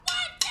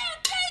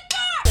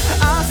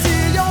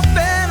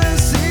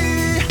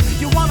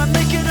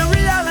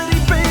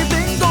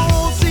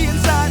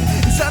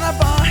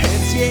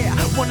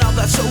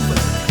it's over.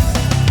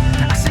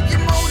 I see your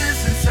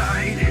motives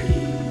inside,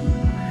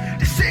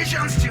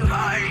 decisions to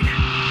hide.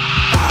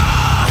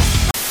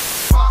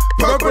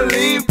 Purple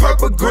lean,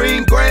 purple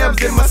green,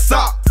 grams in my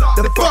sock.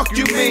 The fuck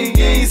you mean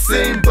you ain't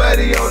seen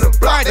Buddy on the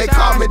block? They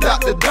call me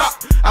Dr.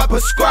 Doc. I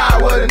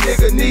prescribe what a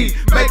nigga need,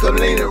 make 'em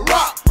lean and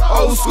rock.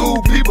 Old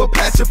school people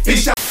patch your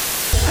feet.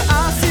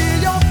 I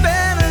see your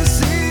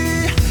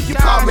fantasy. You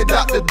call me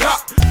Dr.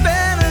 Doc.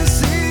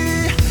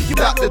 Fantasy. You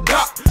Dr.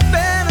 Doc.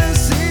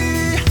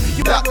 Fantasy.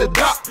 You Dr.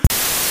 Doc.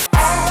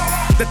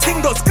 The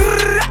ting goes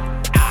grrrr,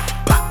 pop,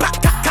 pop, pop,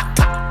 pop,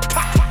 pop,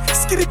 pop,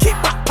 skitty keep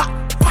pop, pop,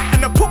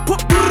 and the pop,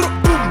 pop, brrr,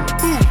 boom,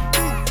 boom,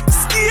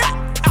 skia,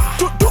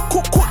 do, do,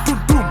 cook, cook, do,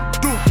 doom,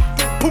 doom,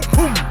 boom,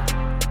 boom.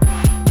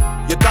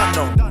 You done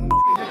know.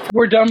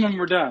 We're done when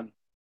we're done.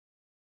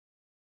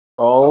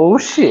 Oh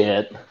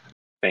shit!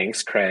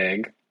 Thanks,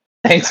 Craig.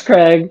 Thanks,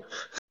 Craig.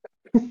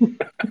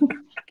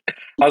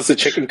 How's the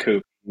chicken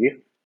coop?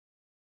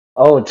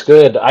 Oh, it's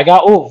good.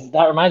 Oh,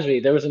 that reminds me.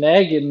 There was an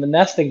egg in the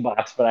nesting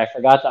box, but I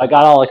forgot. I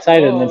got all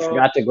excited and then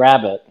forgot to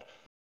grab it.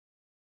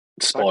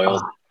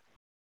 Spoiled.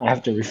 I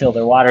have to refill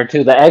their water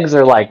too. The eggs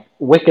are like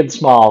wicked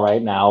small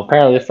right now.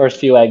 Apparently, the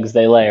first few eggs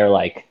they lay are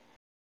like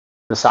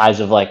the size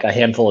of like a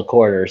handful of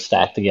quarters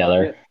stacked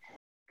together.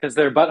 Because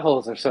their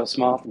buttholes are so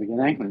small at the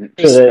beginning. When it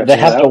So they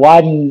stretches have to out.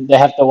 widen. They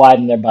have to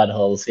widen their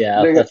buttholes.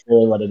 Yeah, There you that's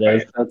really what it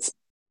is. Right. That's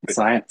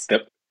science.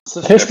 Yep.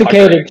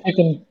 Sophisticated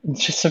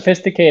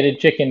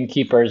chicken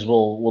keepers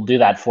will do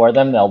that for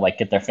them. They'll like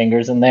get their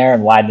fingers in there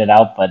and widen it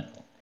out.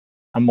 But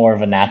I'm more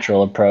of a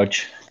natural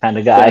approach kind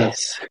of guy.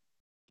 Yes.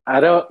 I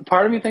don't.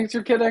 Part of me thinks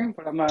you're kidding,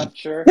 but I'm not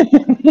sure.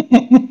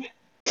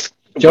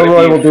 Joe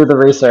Roy will do the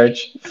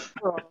research.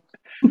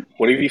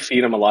 What if you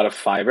feed them a lot of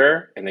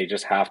fiber and they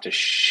just have to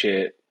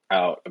shit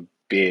out a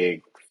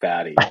big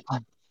fatty?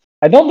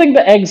 I don't think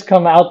the eggs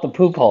come out the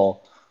poop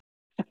hole.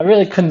 I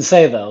really couldn't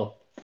say though.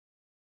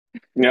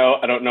 No,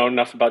 I don't know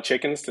enough about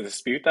chickens to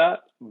dispute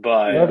that,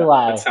 but Nor do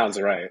I. that sounds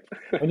right.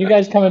 When you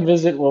guys come and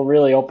visit, we'll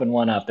really open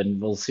one up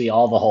and we'll see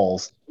all the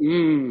holes.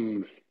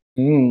 Mmm.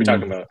 We're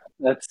talking about.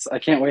 I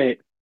can't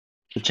wait.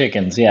 The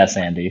chickens, yes,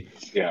 Andy.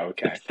 Yeah,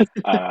 okay.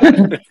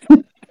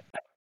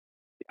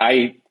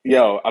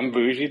 I'm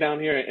bougie down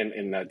here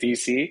in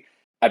DC.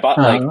 I bought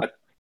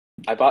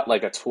I bought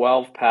like a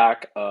 12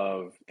 pack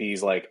of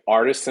these like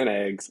artisan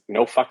eggs.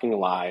 No fucking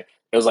lie,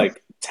 it was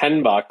like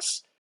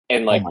 $10,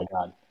 and like Oh my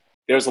god.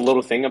 there's a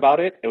little thing about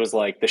it. It was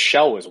like the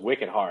shell was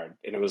wicked hard,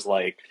 and it was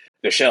like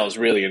the shell is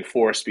really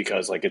enforced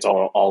because like it's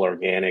all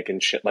organic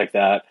and shit like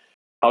that.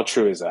 How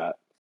true is that?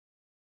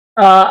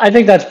 I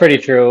think that's pretty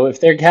true.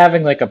 If they're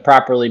having like a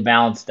properly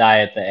balanced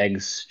diet, the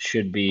eggs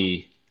should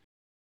be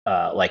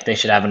like they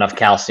should have enough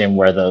calcium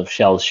where the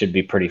shells should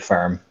be pretty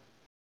firm.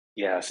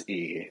 Yes,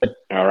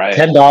 all right.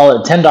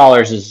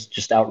 $10 is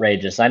just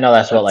outrageous. I know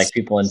that's what like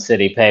people in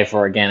city pay for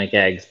organic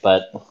eggs,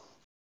 but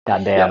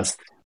goddamn, Yes.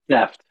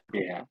 Theft.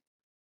 Yeah,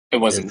 it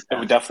wasn't.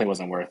 It definitely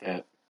wasn't worth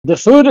it.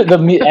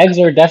 the eggs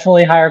are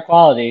definitely higher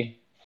quality,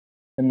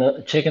 and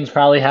the chickens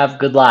probably have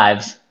good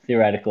lives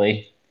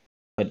theoretically,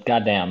 but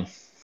goddamn.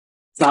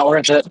 It's not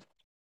worth it.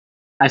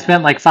 I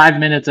spent like 5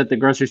 minutes at the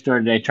grocery store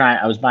today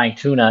I was buying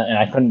tuna and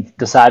I couldn't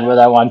decide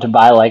whether I wanted to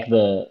buy like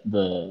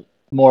the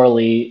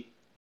morally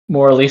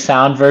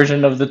sound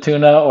version of the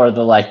tuna or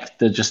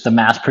just the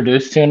mass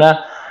produced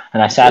tuna.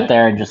 And I sat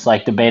there and just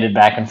like debated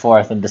back and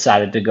forth and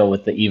decided to go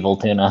with the evil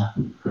tuna.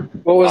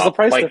 What was the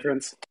price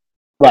difference?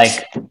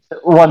 Like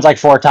one's like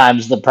 4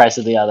 times the price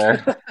of the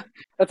other.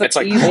 It's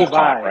like cold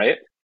pot, right?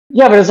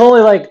 Yeah, but it's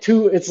only like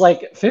it's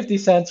like 50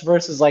 cents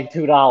versus like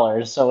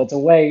 $2. So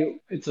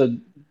it's a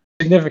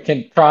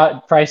significant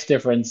price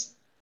difference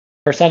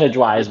percentage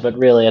wise, but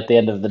really at the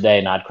end of the day,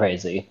 not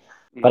crazy.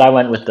 But I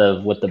went with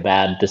the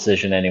bad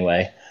decision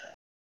anyway.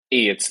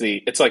 It's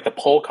like the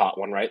pole caught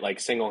one, right? Like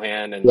single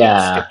hand and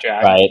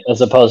skipjack, right?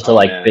 As opposed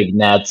to big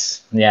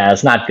nets. Yeah,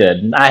 it's not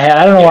good.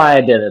 I don't know why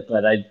I did it,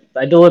 but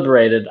I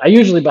deliberated. I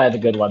usually buy the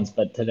good ones,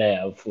 but today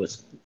I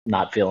was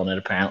not feeling it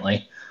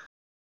apparently.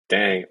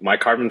 Dang, my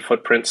carbon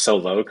footprint's so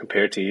low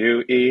compared to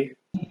you, E.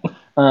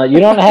 You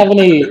don't have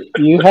any.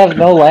 You have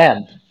no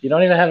land. You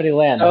don't even have any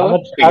land.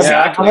 Oh,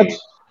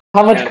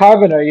 How much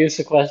carbon are you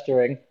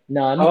sequestering?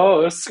 None.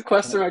 Oh,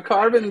 sequester my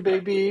carbon,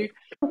 baby.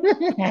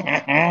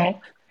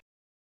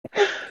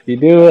 You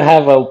do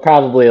have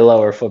probably a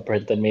lower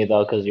footprint than me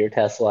though, because you're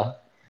Tesla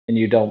and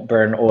you don't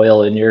burn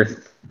oil in your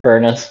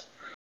furnace.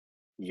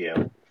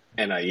 Yeah,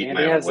 and I eat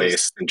my own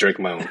waste and drink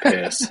my own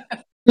piss.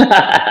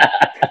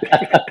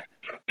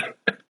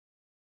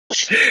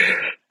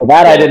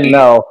 That I didn't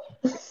know.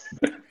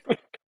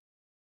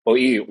 Well,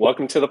 E,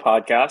 welcome to the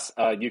podcast.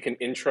 You can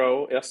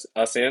intro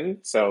us in,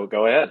 so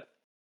go ahead.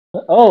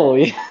 Oh,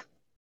 yeah.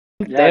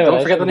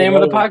 Don't forget the name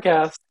of the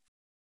podcast.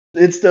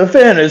 It's the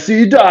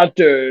Fantasy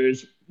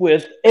Doctors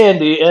with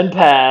Andy and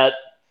Pat.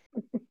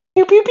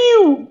 Pew pew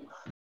pew.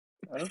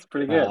 That's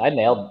pretty good. I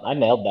nailed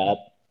that.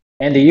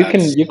 Andy,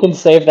 you can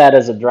save that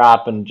as a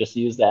drop and just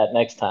use that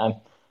next time.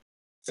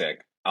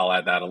 Sick. I'll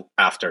add that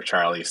after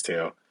Charlie's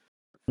too.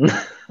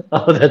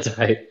 Oh, that's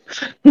right.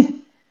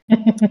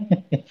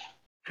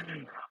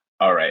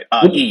 All right.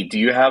 E, do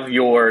you have the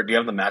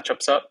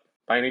matchups up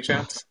by any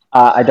chance?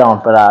 I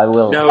don't, but I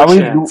will. No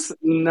chance.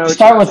 No We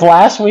start chance. with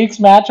last week's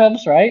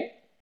matchups, right?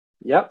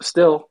 Yep,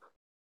 still.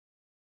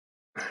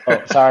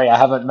 Oh, sorry, I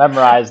haven't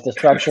memorized the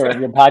structure of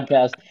your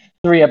podcast.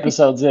 3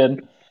 episodes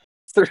in.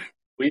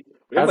 We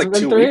have Has like it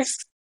been 2 3? weeks.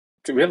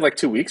 We have like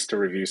 2 weeks to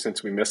review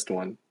since we missed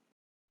one.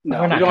 No,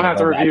 We're we not don't going to have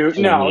to go back review.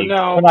 2 No, weeks.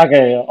 no. We're not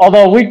going to.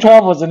 Although week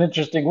 12 was an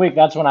interesting week.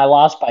 That's when I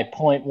lost by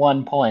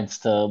 0.1 points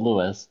to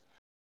Lewis.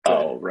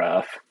 Oh,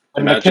 rough.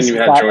 When Imagine you McKissick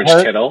had got George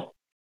hurt. Kittle.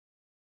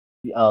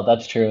 Oh,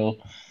 that's true.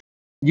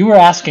 You were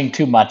asking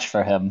too much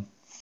for him.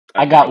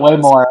 I I got way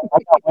was. more. I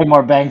got way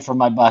more bang for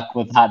my buck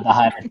with the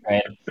Heider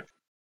trade.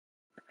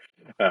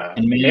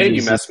 And Mays And you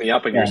is just messed me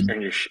up in your dead.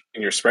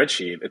 in your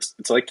spreadsheet.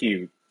 It's like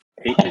you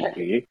hate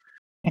me,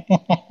 E.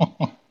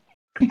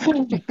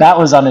 That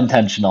was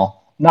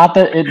unintentional. Not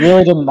that it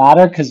really didn't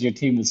matter because your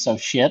team was so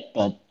shit,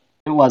 but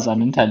it was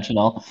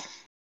unintentional.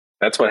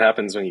 That's what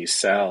happens when you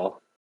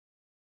sell.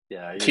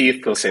 Yeah,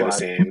 Keith will say the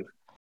same.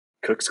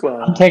 Cook I'm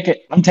squad. taking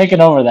I'm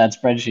taking over that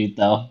spreadsheet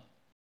though.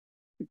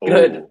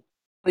 Good. Oh,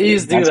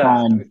 Please do That's that.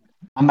 fine.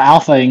 I'm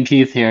alphaing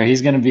Keith here.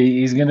 He's gonna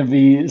be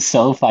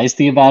so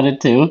feisty about it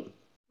too.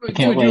 I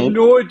can't Dude, you have wait.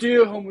 no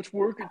idea how much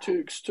work it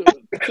takes to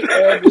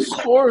add the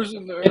scores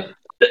in there.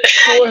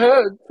 Go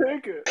ahead,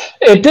 take it.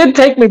 It did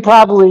take me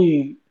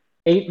probably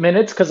 8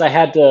 minutes because I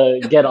had to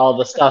get all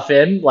the stuff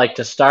in, like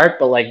to start.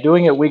 But like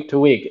doing it week to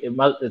week,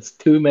 it's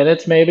 2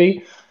 minutes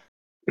maybe.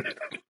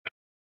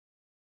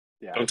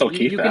 Yeah, don't tell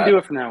Keith you can do that.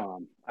 it from now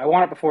on. I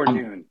want it before I'm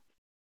noon,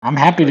 I'm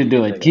happy so to you do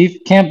can it. take it.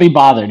 Keith can't be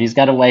bothered. He's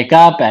got to wake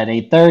up at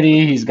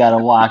 8:30. He's got to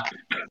walk.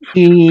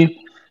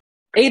 He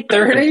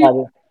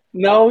 8:30?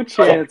 No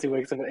chance he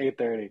wakes up at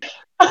 8:30.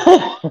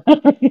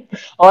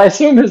 well, I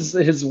assume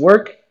his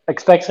work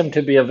expects him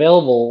to be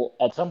available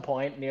at some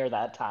point near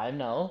that time.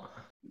 No,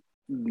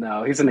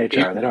 No, he's in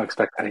Keith, HR. They don't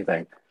expect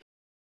anything.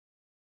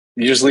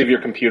 you just leave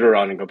your computer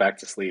on and go back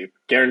to sleep.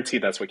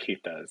 Guaranteed that's what Keith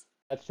does.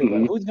 that's true.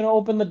 But who's gonna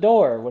open the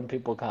door when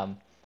people come?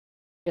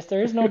 Guess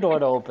there is no door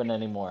to open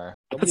anymore.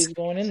 Nobody's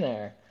going in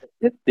there.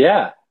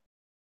 Yeah.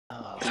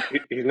 Oh,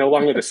 He's no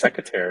longer the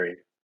secretary.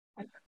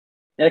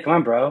 Yeah, come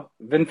on, bro.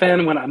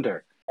 Vinfan went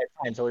under. okay,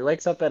 fine. So he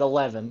wakes up at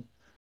 11.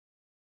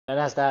 Then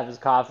has to have his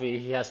coffee.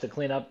 He has to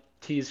clean up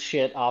T's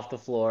shit off the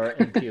floor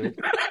and puke.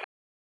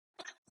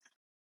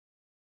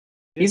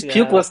 He's Yeah.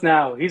 pukeless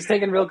now. He's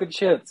taking real good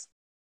shits.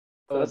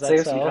 So Oh, is that that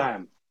saves some so?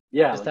 time.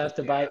 Yeah, Just like have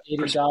to buy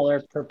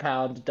 $80 per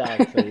pound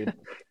dog food.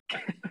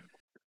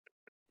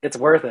 it's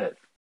worth it.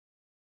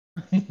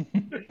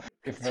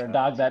 For a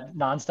dog that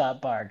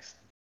nonstop barks.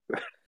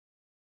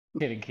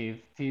 Kidding,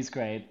 Keith. He's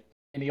great.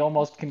 And he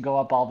almost can go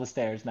up all the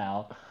stairs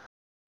now.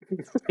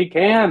 He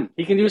can.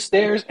 He can do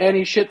stairs and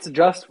he shits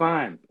just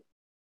fine.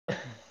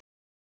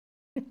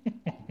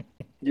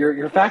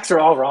 Your facts are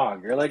all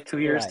wrong. You're like 2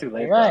 years too You're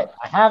late, right. bro.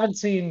 I haven't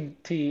seen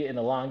T in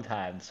a long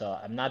time, so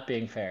I'm not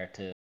being fair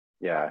to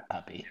Yeah,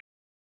 Puppy.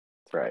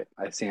 that's right.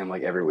 I see him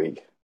like every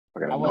week.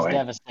 Fucking I was annoying.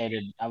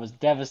 devastated. I was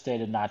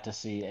devastated not to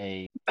see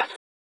a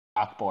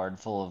chalkboard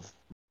full of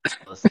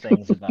those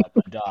things about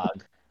my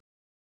dog.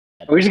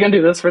 Are we just gonna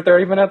do this for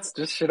 30 minutes?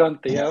 Just shit on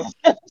Theo?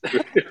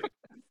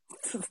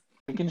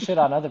 We can shit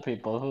on other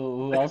people.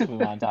 Who else we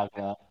want to talk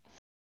about?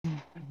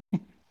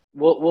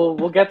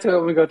 We'll get to it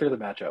when we go through the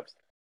matchups.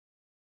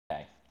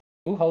 Okay.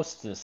 Who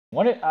hosts this?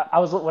 I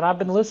was when I've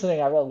been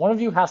listening. I realized one of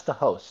you has to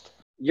host.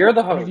 You're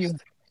the One of you.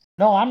 host.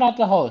 No, I'm not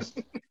the host.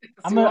 Yes,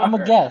 I'm you a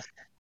are. guest.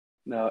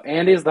 No,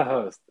 Andy's the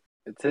host.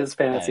 It's his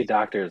fantasy Okay.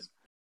 doctors.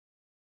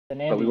 Then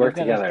But Andy, we you work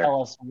got to together.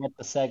 tell us what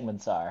the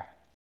segments are.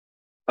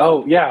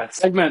 Oh yeah,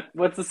 segment.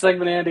 What's the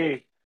segment,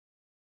 Andy?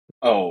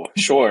 Oh,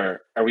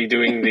 sure. Are we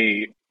doing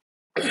the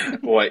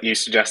what you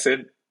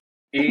suggested?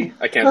 E?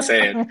 I can't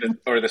say it,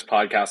 or this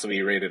podcast will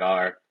be rated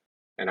R,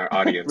 and our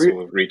audience Re-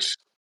 will reach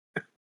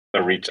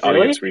the reach really?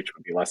 audience reach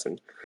will be lessened.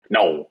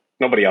 No,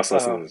 nobody else Oh,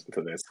 listens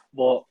to this.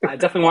 well, I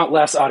definitely want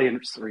less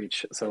audience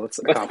reach. So let's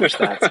accomplish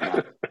that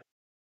somehow.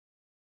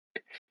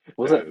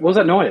 What was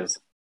that noise?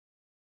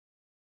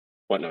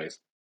 What noise?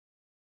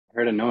 I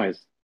heard a noise.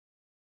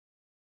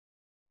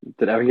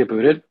 Did Evan get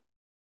booted?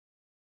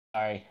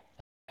 Sorry,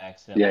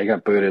 accident. Yeah, he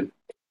got booted.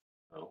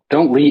 Oh.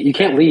 Don't leave. You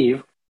can't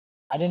leave.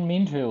 I didn't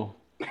mean to.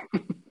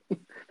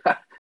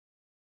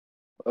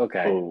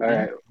 Okay. Oh. All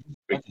right.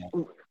 Okay.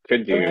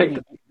 Could We you? picked.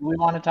 Do we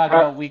want to talk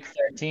about week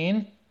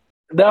 13?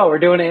 No, we're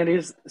doing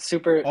Andy's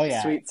super Oh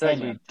yeah, sweet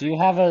Andy, segment. do you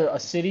have a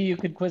city you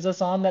could quiz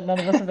us on that none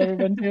of us have ever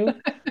been to?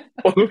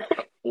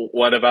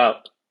 What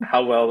about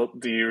how well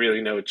do you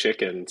really know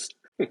chickens?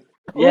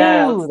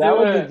 Yeah, Ooh, let's that do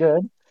would be it.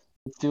 good.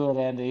 Let's do it,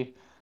 Andy.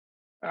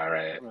 All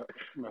right.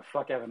 I'm gonna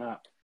fuck Evan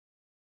up.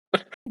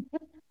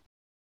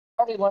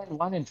 Already learned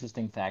one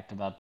interesting fact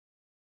about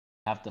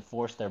have to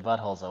force their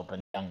buttholes open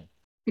young.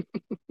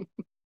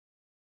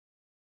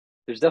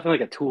 There's definitely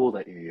like a tool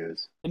that you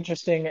use.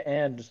 Interesting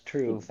and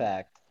true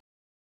fact.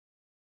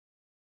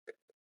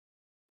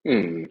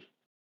 Hmm. Is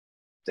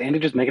Andy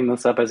just making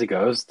this up as he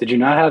goes? Did you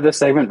not have this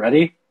segment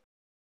ready?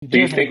 Do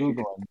you Just think?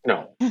 Googling.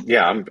 No.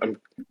 Yeah, I'm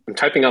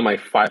typing on my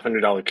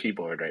 $500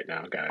 keyboard right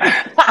now, guys.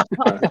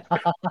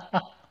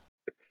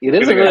 It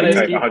is You a think I really can nice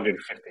type keyboard.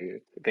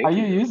 150? Thank Are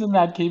you you. using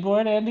that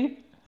keyboard, Andy?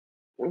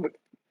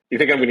 You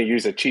think I'm going to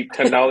use a cheap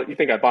 $10? You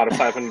think I bought a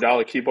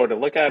 $500 keyboard to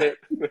look at it?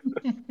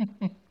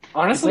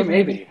 Honestly, Doesn't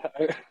it- maybe.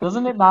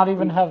 Doesn't it not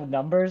even have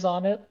numbers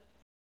on it?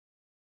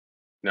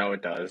 No,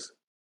 it does.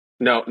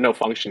 No, no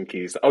function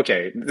keys.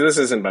 Okay, this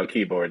isn't about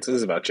keyboards. This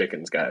is about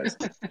chickens, guys.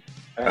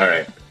 All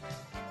right.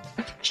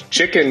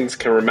 Chickens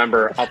can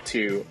remember up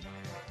to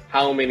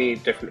how many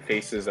different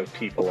faces of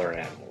people or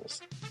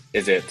animals?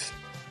 Is it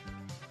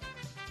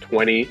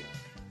 20,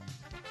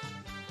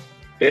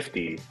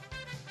 50,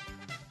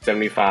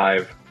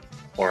 75,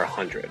 or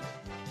 100?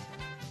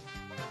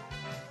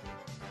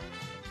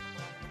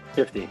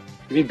 50. Give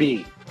me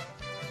B.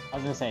 I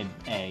was gonna say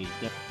A.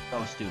 They're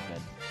so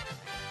stupid.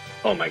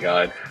 Oh my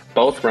god.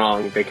 Both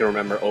wrong. They can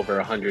remember over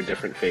 100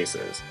 different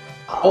faces.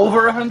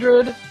 Over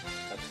 100? That's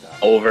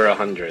tough. Over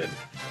 100.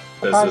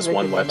 There's Surprised this they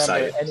one can remember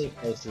website. any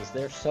faces.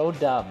 They're so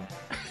dumb.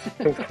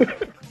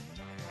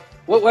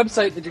 What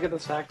website did you get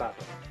this fact off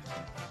of?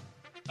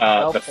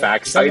 Well, it doesn't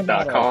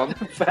Thefactsite.com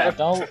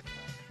Don't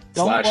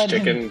slash let him-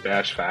 chicken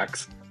dash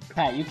facts.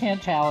 Pat, you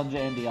can't challenge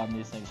Andy on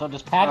these things. So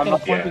does Pat I'm get a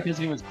not- point yeah. because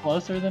he was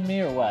closer than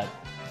me, or what?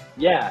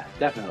 Yeah,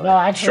 definitely. No,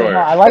 actually, Sure. no.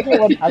 I like it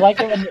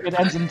when it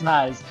ends in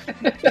ties.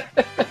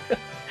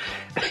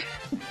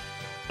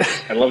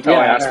 I loved how Yeah,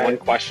 I asked alright. one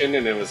question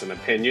and it was an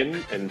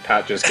opinion, and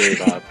Pat just gave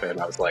up, and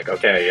I was like,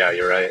 okay, yeah,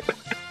 you're right.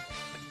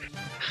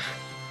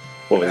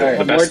 What was it? Alright,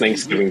 The more- best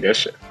Thanksgiving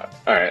dish?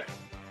 All right.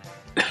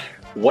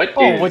 What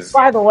Oh, is? which,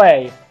 by the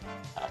way,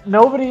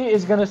 nobody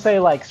is gonna say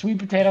like sweet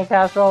potato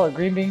casserole or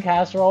green bean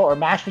casserole or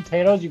mashed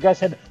potatoes. You guys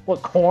said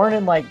what, corn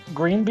and like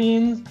green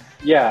beans?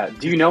 Yeah,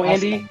 do you know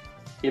Awesome. Andy?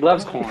 He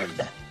loves corn.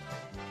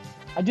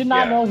 I did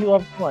not Yeah. know he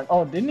loved corn.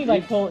 Oh, didn't he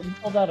like pulled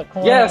out a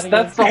corn? Yes, out of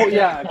that's your- the whole.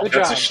 Yeah, good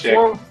That's a job.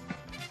 shtick.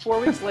 4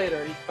 weeks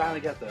later, he finally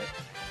gets it.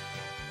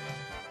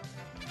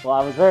 Well,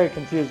 I was very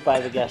confused by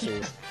the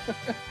guesses.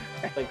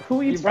 Like,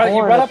 who You eats brought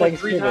corn up at like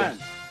 3 Thanksgiving?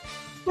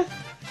 times.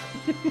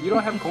 You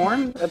don't have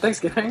corn at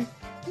Thanksgiving?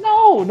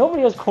 No,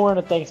 nobody has corn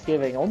at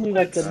Thanksgiving. Only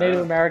like the What?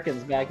 Native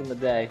Americans back in the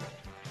day.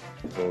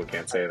 Oh,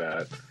 can't say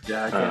that.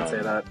 Yeah, I can't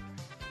say that.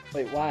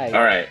 Wait, why?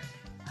 All right.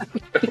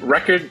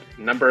 Record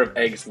number of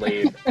eggs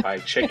laid by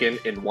chicken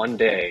in one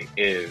day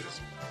is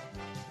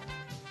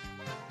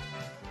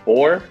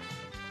 4,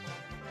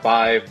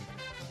 5,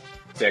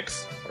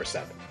 6, or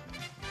 7.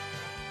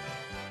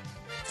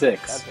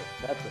 6.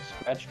 That's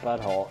a stretch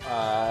butthole.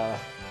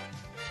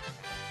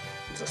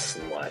 It's a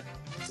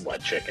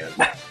slut chicken.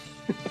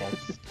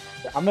 Guess.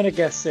 I'm gonna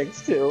guess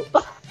 6 too.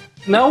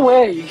 No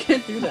way, you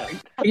can't do that.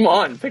 Come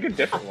on, pick a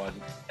different one.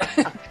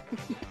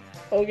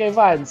 Okay,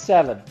 fine,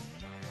 7.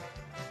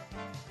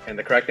 And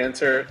the correct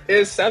answer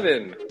is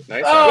 7.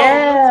 Nice. Oh!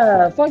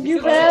 Yeah, fuck He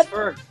you, said that Pat.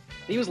 first.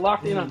 He was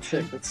locked in on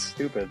 6. That's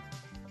stupid.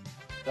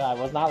 I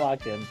was not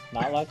locked in.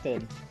 Not locked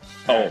in.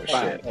 Oh Fine.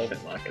 shit!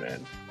 Didn't lock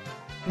it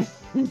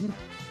in.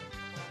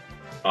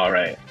 All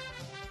right.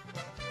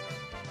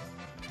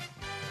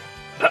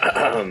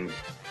 How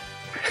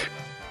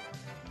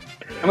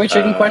many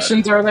chicken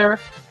questions are there?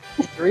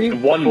 3?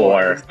 One 4.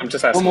 more. I'm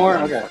just asking. One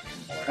more? Okay.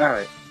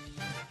 Alright.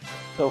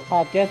 So if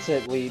Pat gets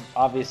it, we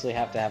obviously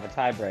have to have a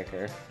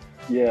tiebreaker.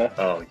 Yeah.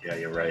 Oh yeah,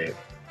 you're right.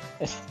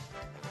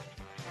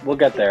 We'll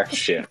get there.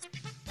 Shit.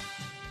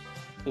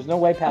 There's no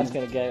way Pat's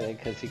gonna get it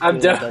because he I'm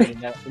clearly definitely-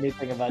 doesn't know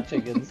anything about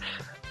chickens.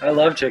 I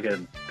love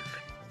chicken.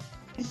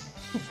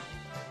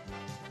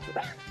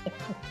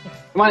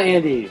 Come on,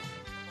 Andy.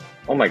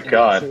 Oh my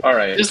god. All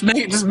right. Just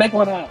make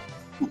one up.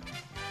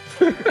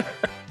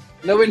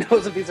 Nobody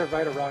knows if these are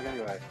right or wrong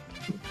anyway.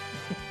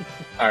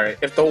 All right.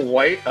 If the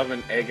white of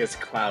an egg is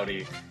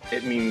cloudy,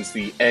 it means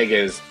the egg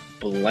is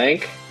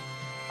blank.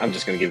 I'm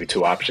just gonna give you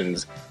 2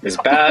 options: is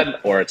bad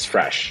or it's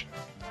fresh.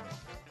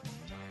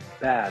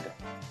 Bad.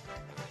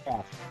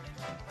 Yeah.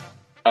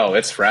 Oh,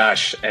 it's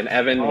fresh, and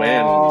Evan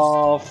wins.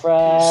 Oh,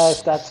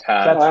 fresh. That's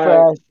Pat.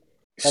 fresh.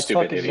 That's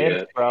Stupid fucking idiot.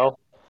 mint, bro.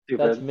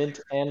 That's Stupid. mint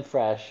and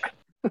fresh.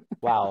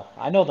 Wow,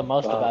 I know the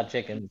most Wow. about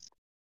chickens.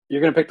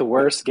 You're gonna pick the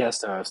worst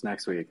guest host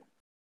next week.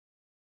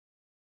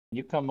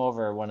 You come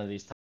over one of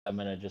these times, I'm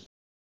gonna just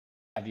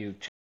have you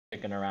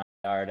chicken around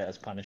the yard as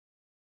punishment.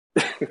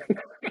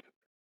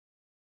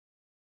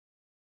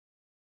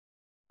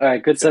 All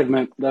right, good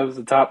segment. That was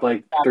the top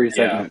 3 Yeah.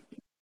 segment.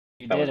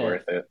 You That did was it.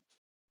 worth it.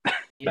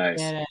 You Nice.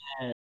 did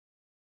it.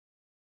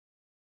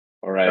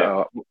 All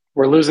right.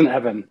 We're losing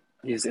Evan.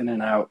 He's in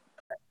and out.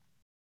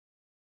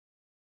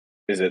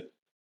 Is it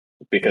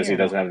because he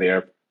Fair doesn't have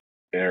the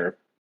AirPod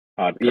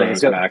Yeah, Pro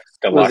he's got- Max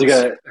Was he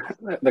Deluxe?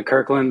 got the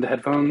Kirkland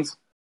headphones?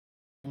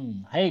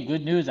 Hey,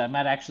 good news. I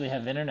might actually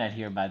have internet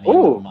here by the end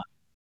of Ooh. the month.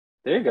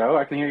 There you go.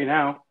 I can hear you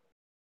now.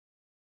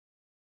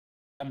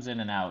 Comes in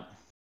and out.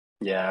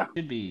 Yeah.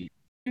 Should be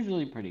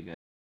usually pretty good.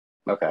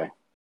 Okay.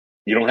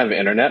 You don't have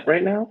internet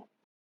right now?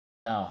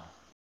 No.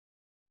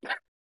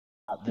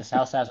 This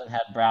house hasn't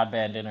had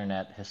broadband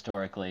internet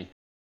historically.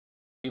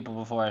 People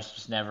before us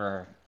just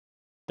never.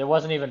 There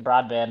wasn't even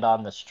broadband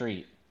on the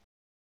street.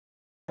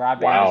 Broadband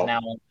is Wow. now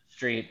on the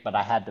street, but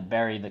I had to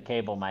bury the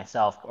cable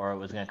myself, or it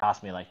was going to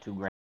cost me like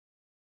 $2,000.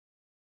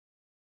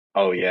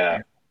 Oh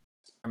yeah.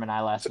 Herm and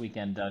I last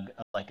weekend dug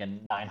like a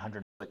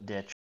 900-foot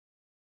ditch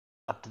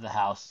up to the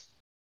house.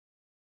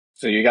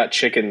 So you got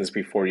chickens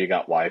before you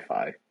got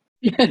Wi-Fi.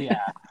 Yeah,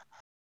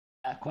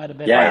 quite a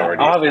bit. Yeah,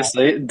 Priorities.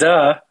 obviously.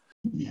 Duh.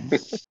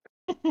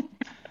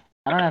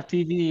 I don't have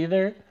TV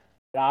either.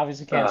 I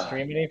obviously can't Ugh.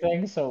 stream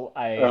anything, so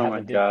I Oh have my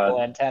a digital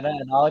God. antenna,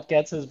 and all it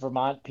gets is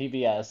Vermont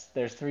PBS.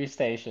 There's 3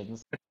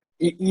 stations.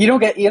 You don't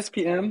get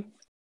ESPN?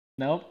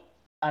 Nope,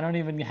 I don't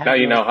even Now have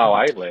you those. know how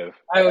I live.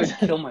 I would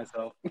kill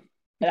myself.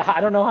 I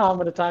don't know how I'm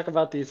going to talk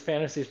about these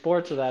fantasy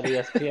sports without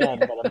ESPN,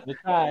 but I'm going to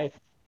try.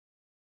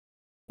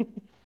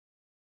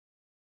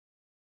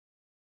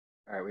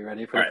 All right, we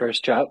ready for All the right,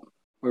 first chat?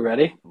 We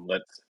ready?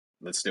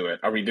 let's do it.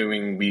 Are we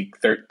doing week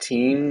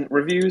 13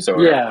 reviews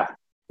or Yeah.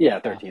 Yeah,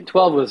 13.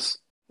 12 was,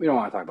 we don't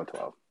want to talk about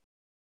 12.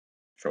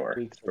 sure,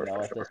 Weeks sure, ago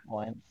sure, at this sure.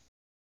 point.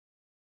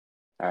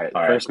 All right, the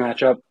All right. first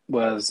matchup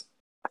was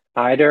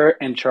Hyder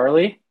and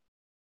Charlie.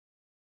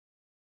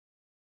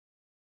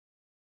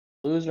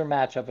 Loser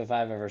matchup if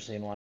I've ever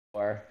seen one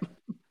before.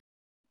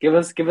 Give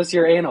us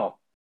your anal,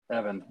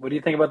 Evan. What do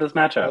you think about this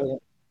matchup?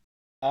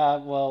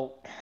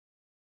 Well,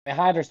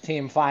 Hyder's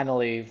team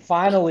finally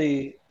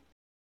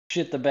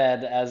shit the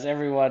bed as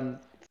everyone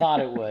thought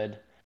it would.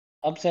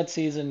 Upset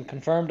season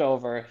confirmed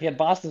over. He had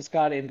Boston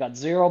Scott and got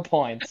 0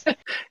 points. You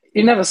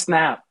didn't have a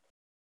snap.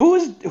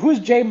 Who's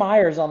Jay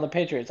Myers on the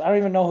Patriots? I don't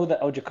even know who the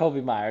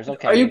Jacoby Myers.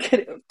 Are you Okay,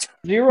 kidding?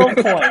 0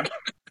 points.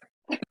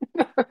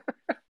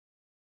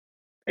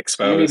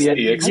 Exposed. He You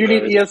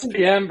need exposed.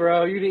 ESPN,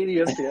 bro. You need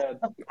ESPN.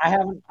 I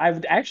haven't. I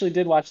actually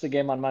did watch the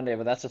game on Monday,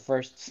 but that's the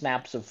first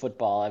snaps of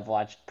football I've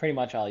watched pretty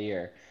much all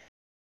year.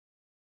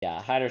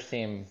 Yeah, Hyder's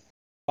team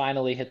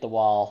finally hit the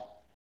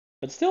wall,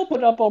 but still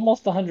put up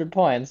almost 100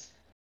 points.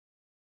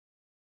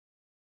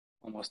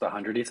 Almost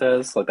 100, he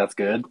says. Like, that's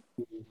good.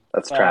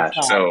 That's Well, it's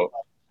trash. not.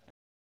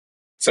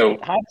 So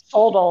Hyder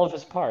sold all of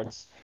his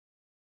parts.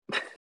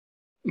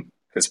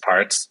 his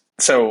parts.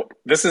 So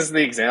this is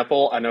the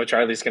example. I know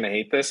Charlie's going to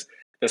hate this.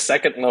 The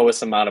second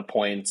lowest amount of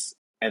points,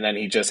 and then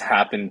he just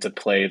happened to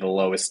play the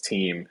lowest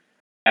team.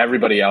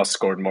 Everybody else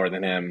scored more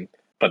than him,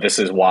 but this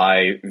is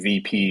why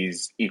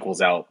VPs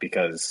equals out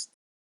because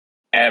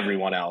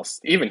everyone else,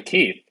 even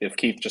Keith, if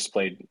Keith just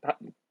played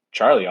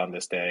Charlie on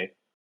this day,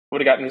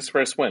 would have gotten his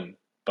first win.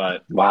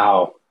 But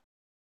Wow.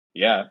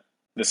 yeah,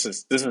 this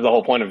is the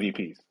whole point of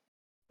VPs.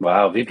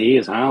 Wow,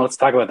 VPs, huh? Let's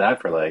talk about that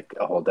for like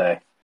a whole day.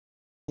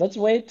 Let's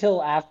wait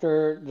till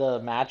after the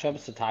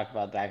matchups to talk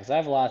about that because I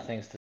have a lot of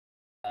things to say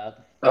about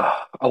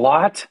that. A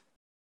lot?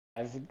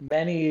 I have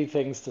many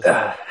things to say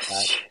about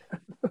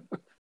that.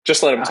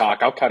 Just let him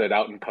talk. I'll cut it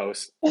out in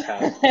post.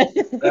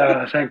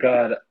 Thank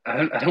God. I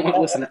don't want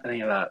to listen to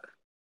any of that.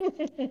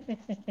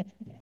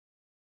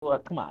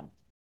 Look, come on,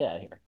 get out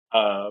of here.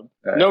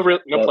 Right. No Well,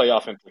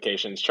 playoff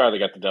implications. Charlie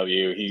got the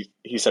W.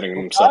 He's setting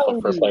Well, himself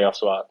up for a Charlie, playoff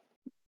spot.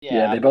 yeah,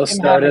 yeah, they both him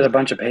started having a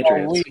bunch of such a low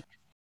Patriots. week,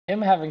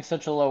 him having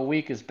such a low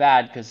week is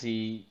bad because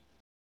he's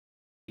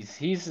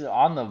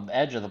on the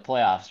edge of the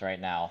playoffs right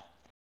now.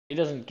 He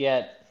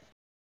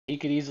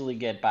could easily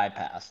get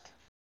bypassed.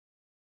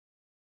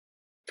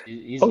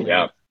 He's Oh gonna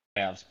yeah, lose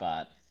the playoff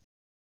spot.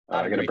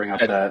 I got to bring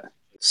up And- that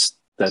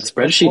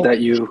spreadsheet that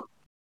you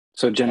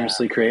so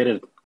generously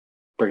created.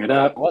 Bring it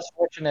up. It was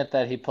fortunate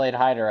that he played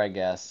Hyder, I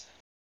guess.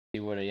 He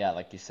would have, yeah,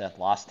 like you said,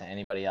 lost to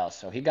anybody else.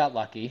 So he got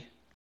lucky.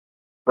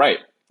 right.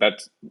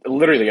 That's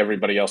literally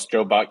everybody else.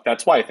 Joe Buck.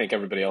 That's why I think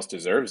everybody else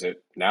deserves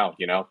it now.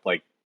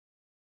 Like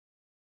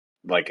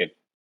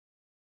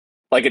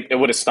it, it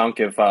would have stunk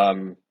if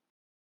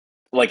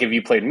if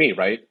you played me,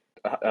 right,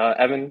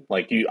 Evan?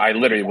 Like I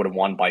literally would have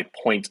won by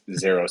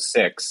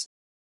 0.06,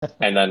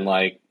 and then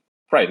right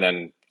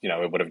then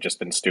it would have just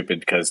been stupid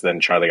because then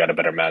Charlie got a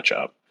better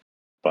matchup.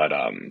 But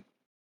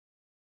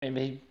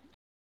Maybe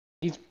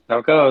he's How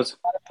it goes.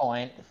 got a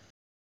point.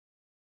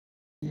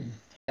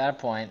 Got a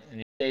point, and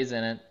he stays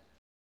in it.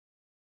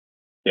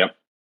 yep.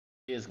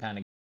 He is kind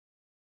of.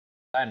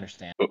 I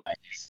understand. Oh.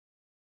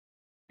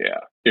 Yeah,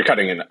 you're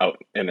cutting in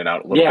and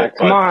out a little Yeah, bit,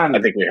 come but on.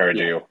 I think we heard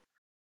Yeah. you.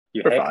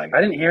 You We're hate- fine.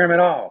 I didn't hear him at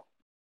all.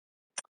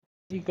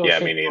 You go Yeah,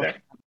 sit me neither. out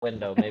the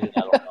window. Maybe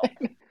that'll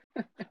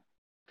help.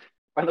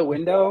 By the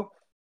window?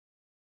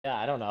 Yeah,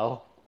 I don't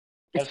know.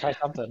 Gotta try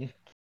something.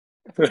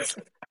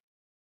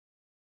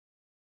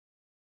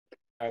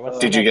 All right, what's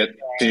the Did you next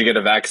get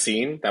a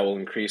vaccine that will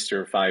increase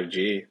your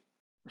 5G?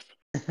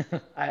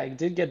 I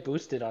did get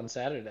boosted on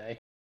Saturday.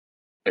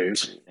 Damn.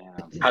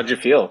 How'd you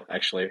feel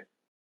actually?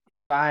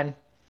 Fine.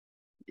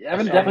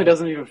 Evan definitely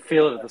doesn't even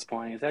feel it at this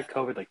point. He's had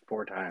COVID like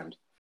 4 times.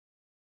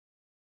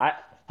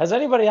 Has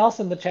anybody else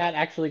in the chat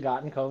actually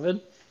gotten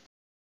COVID?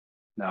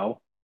 No.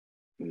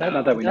 No.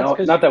 Not that we That's know.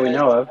 'cause Not you that we guys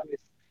know of.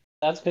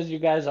 That's because you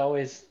guys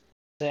always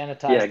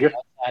sanitize Yeah, the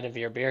outside of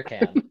your beer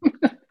can.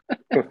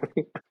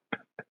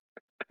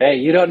 Hey,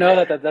 you don't know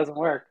that doesn't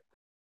work.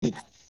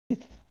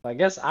 I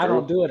guess I True.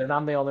 don't do it, and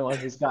I'm the only one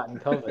who's gotten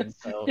COVID.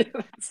 So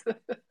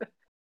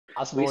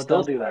possible We it still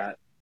does do work.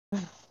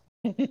 that.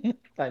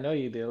 I know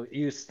you do.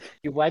 You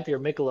wipe your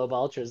Michelob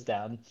Ultras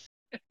down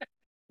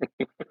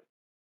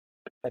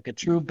like a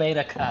true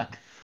beta cuck.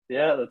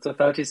 Yeah, that's what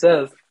Fauci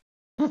says.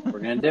 We're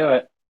gonna do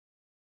it.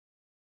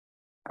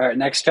 All right,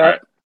 next All up.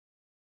 right.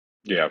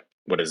 Yeah.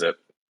 What is it?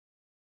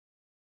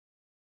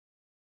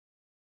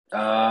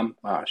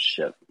 Oh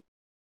shit.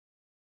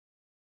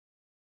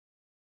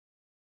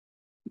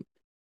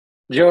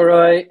 Joe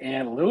Roy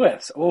and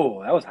Lewis.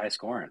 Oh, that was high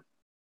scoring.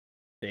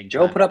 Big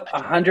Joe time. put up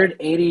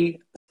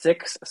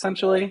 186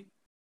 essentially.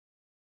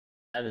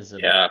 That is a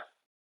Yeah.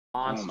 Oh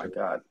monster. my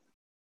god.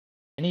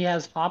 And he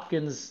has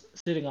Hopkins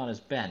sitting on his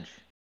bench.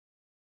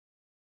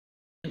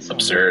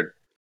 Absurd.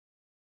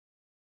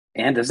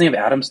 And doesn't he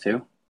have Adams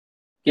too?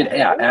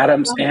 Yeah, Oh,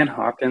 Adams and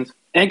Hopkins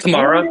and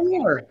Kamara.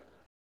 more.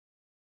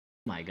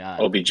 My God.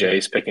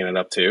 OBJ's picking it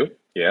up too.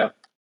 Yeah.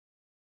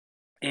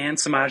 And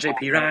Samaje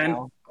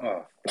Perine.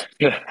 Oh,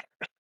 damn.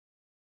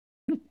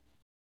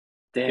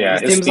 Yeah.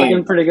 His His team's looking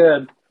team. pretty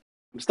good.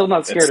 I'm still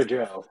not scared It's of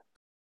Joe.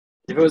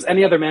 If it was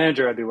any other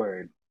manager, I'd be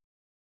worried.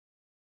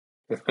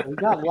 We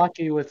got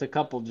lucky with a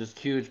couple just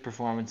huge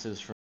performances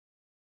from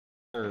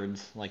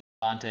thirds, like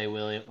Devontae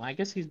Williams. I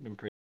guess he's been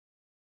pretty.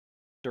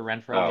 Mr.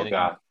 Renfro Oh getting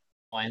god.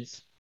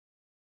 points.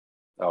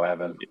 Oh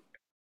Evan.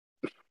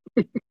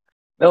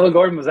 Melvin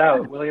Gordon was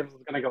out. Williams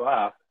was gonna go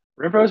off.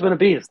 Renfro's been a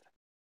beast.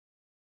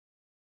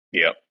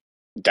 Yep.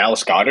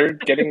 Dallas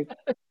Goddard getting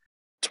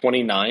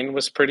 29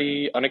 was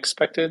pretty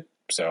unexpected.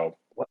 So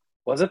What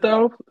was it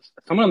though?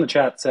 Someone in the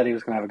chat said he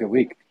was gonna have a good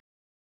week.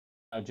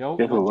 Joe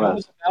Forget who it Joe was.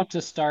 was about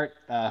to start.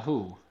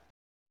 Who?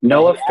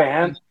 Noah He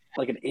Fant,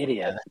 like an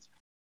idiot.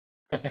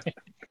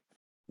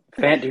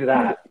 Fant do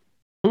that.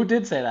 Who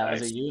did say that?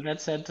 Was it nice. you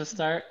that said to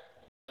start?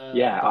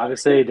 Yeah,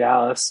 obviously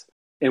Dallas.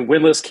 And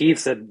Winless Keith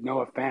said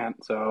Noah Fant,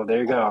 so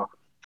there you go.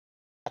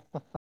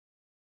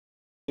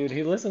 Dude,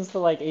 he listens to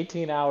like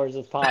 18 hours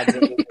of pods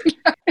and he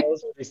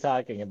knows what he's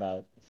talking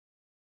about.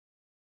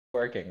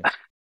 Working.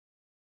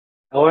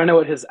 I want to know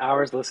what his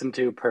hours listened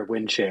to per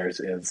win shares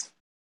is.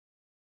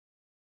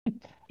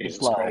 Jesus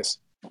Slow. Christ.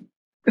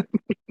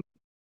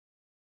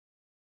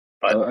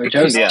 But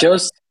Joe's, yeah,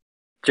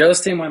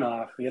 Joe's team went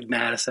off. We had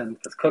Madison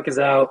because Cook is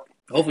out.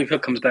 Hopefully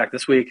Cook comes back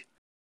this week.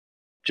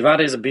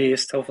 Javante's a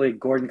beast. Hopefully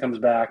Gordon comes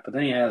back. But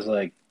then he has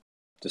like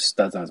just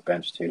studs on his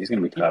bench too. He's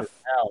gonna be tough.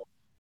 Hell.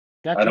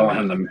 I don't want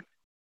him to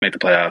make the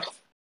playoffs.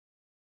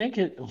 I think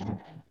it.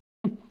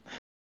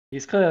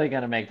 He's clearly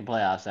going to make the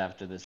playoffs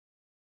after this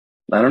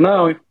I don't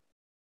know.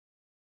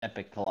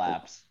 epic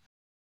collapse.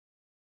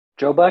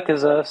 Joe Buck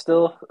is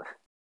still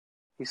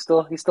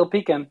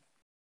peaking.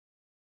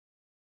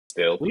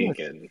 still Lewis,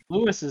 peaking.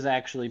 Lewis is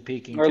actually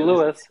peaking Or too.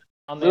 Lewis.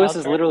 On the Lewis outs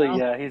is right literally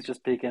now? he's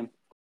just peaking.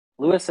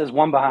 Lewis is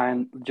 1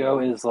 behind. Joe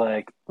is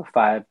like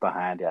 5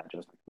 behind. Yeah,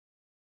 just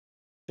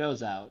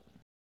Joe's out.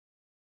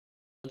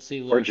 Let's see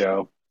or Lewis.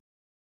 Joe.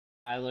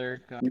 Tyler.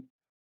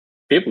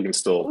 People can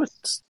still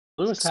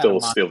Lewis had a steal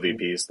monster.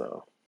 VPs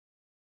though.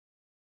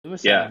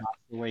 Lewis had a Yeah.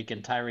 monster week,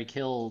 and Tyreek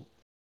Hill,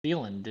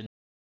 Thielen didn't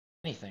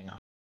do anything.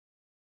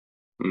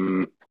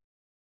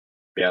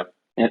 Yeah.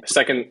 Yeah.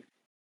 Second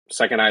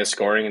highest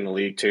scoring in the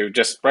league too.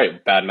 Just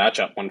right, bad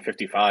matchup,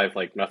 155,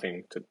 like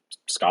nothing to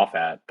scoff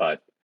at.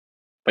 But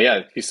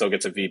yeah, he still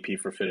gets a VP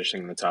for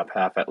finishing in the top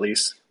half at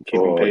least,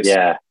 keeping Oh pace.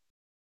 yeah.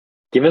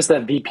 Give us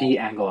that VP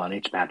angle on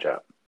each matchup.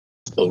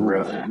 Ooh.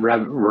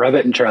 Rub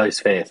it in Charlie's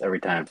face every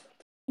time.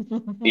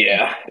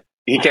 Yeah.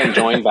 He can't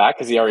join back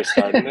because he already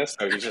started this,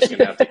 so he's just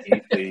gonna have to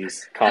eat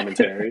these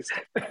commentaries.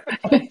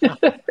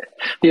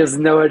 He has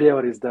no idea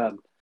what he's done.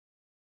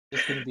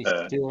 Just gonna be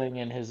stewing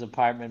in his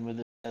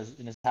apartment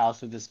in his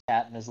house with his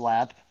cat in his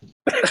lap,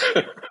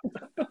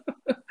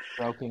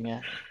 stroking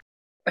it.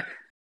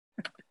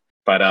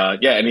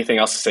 But yeah, anything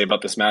else to say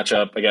about this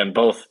matchup? Again,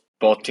 both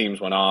teams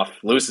went off.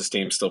 Lewis's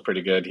team's still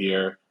pretty good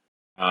here.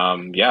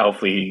 Yeah,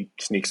 hopefully he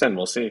sneaks in.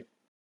 We'll see.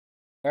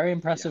 Very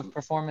impressive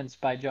performance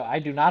by Joe. I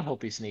do not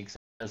hope he sneaks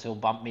because he'll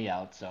bump me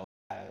out. So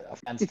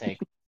offense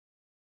taken.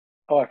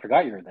 Oh, I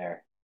forgot you were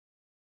there.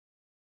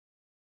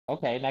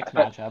 Okay, next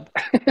matchup.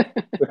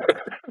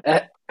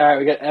 All right,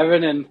 we got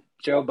Evan and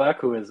Joe Buck,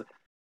 who is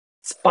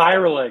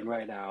spiraling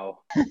right now.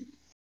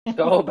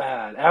 So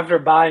bad after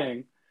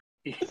buying.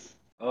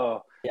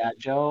 Oh, Yeah,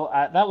 Joe.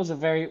 That was a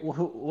very.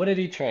 What did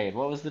he trade?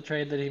 What was the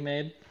trade that he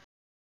made?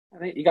 I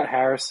think you got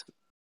Harris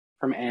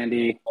from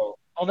Andy. Oh,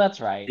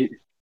 that's right.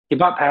 He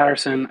bought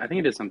Patterson. I think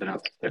he did something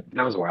else. That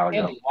was a while ago.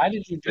 Andy, why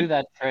did you do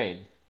that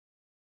trade?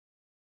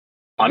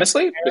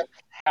 Honestly,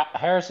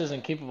 Harris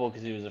isn't keepable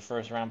because he was a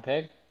first round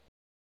pick.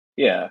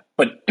 yeah.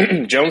 But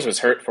Jones was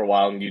hurt for a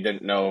while, and you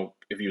didn't know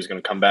if he was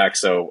going to come back.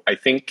 So I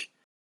think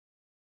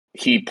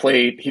he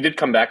played. He did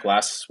come back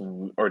last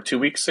or 2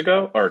 weeks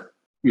ago. Or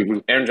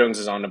Aaron Jones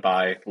is on the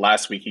bye.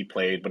 Last week he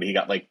played, but he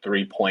got like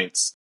 3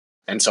 points.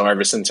 And so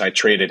ever since I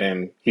traded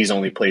him, he's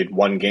only played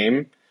one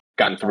game,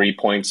 gotten 3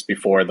 points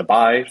before the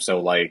bye.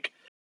 So like,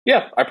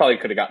 yeah, I probably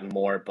could have gotten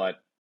more,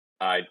 but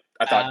I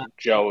thought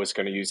Joe was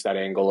going to use that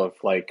angle of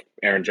like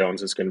Aaron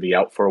Jones is going to be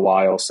out for a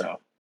while. So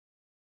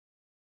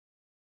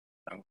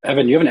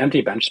Evan, you have an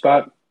empty bench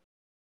spot,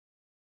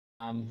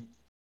 Um,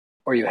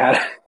 or Or you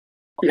had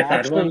you had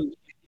Actually, one?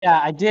 yeah,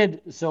 I did.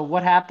 So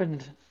what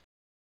happened?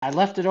 I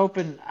left it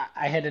open.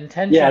 I had Yeah,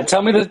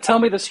 intentionally. tell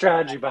me the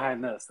strategy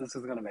behind this. This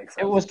is gonna make It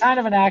sense. was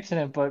kind of an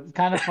accident, but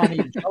kind of funny.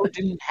 Joe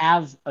didn't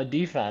have a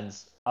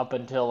defense up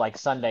until like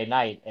Sunday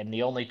night, and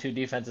the only two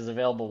defenses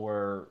available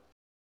were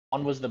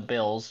one was the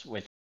Bills,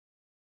 which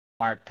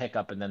smart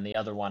pickup, and then the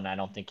other one I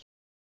don't think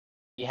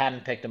he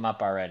hadn't picked him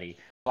up already.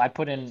 So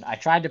I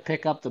tried to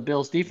pick up the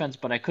Bills defense,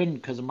 but I couldn't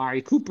because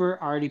Amari Cooper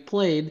already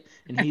played,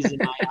 and he's in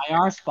my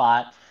IR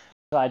spot.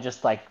 So I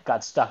just like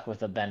got stuck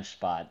with a bench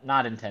spot,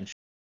 not intentional.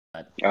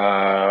 But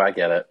I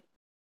get it.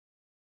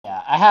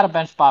 yeah, I had a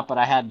bench spot, but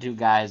I had two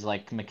guys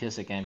like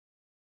McKissick and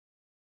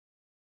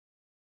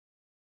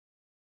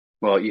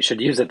Well, you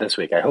should use it this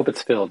week. I hope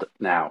it's filled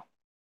now.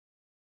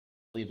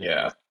 believe it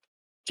Yeah, is.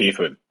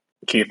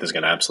 Keith is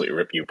gonna absolutely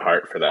rip you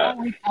apart for Why that.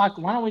 don't we talk?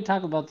 Why don't we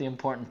talk about the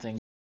important thing?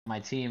 My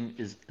team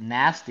is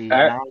nasty, All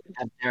and right. I don't even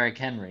have Derrick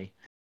Henry.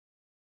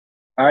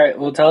 All right.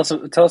 Well, tell us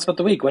about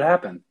the week. What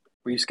happened?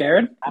 Were you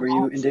scared? Were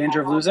you in Mahomes,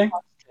 danger of losing?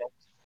 sucks dick.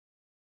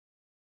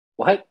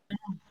 What?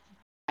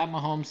 Pat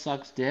Mahomes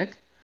sucks dick.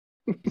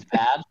 He's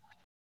bad.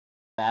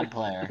 Bad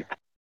player.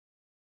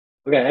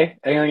 Okay.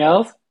 Anything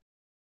else?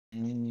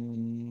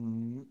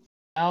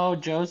 No,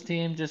 Joe's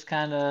team just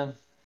kind of.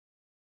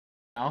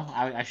 No,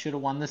 I should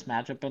have won this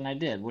matchup, and I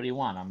did. What do you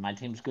want? My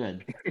team's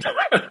good.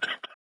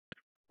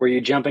 Were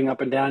you jumping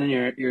up and down in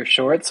your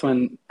shorts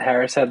when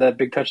Harris had that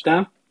big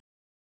touchdown?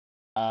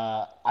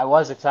 I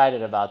was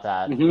excited about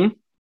that. Mm-hmm.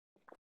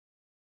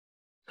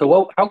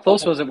 So how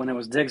close was it when it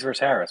was Diggs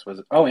versus Harris? Was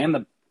it, oh,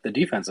 and the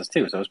defenses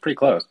too, so it was pretty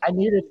close.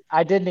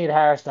 I did need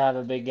Harris to have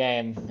a big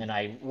game, and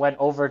I went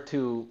over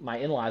to my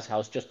in-laws'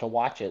 house just to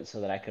watch it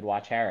so that I could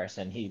watch Harris,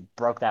 and he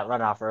broke that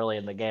runoff early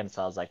in the game,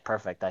 so I was like,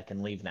 perfect, I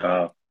can leave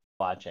now.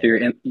 Watch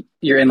it.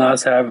 Your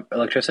in-laws have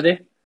electricity?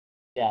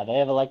 Yeah, they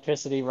have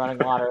electricity, running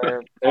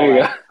water, There all you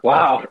that. go.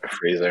 Wow.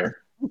 Freezer.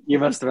 You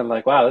must have been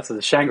like, wow, this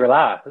is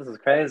Shangri-La. This is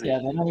crazy. Yeah,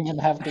 they don't even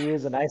have to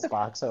use an ice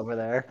box over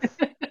there.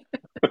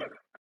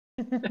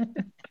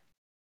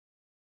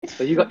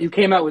 So you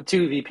came out with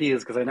two VPs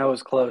because I know it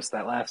was close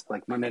that last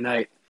like Monday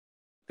night.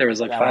 There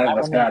was like Yeah, when five I of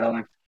us went in,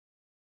 battling.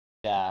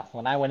 yeah,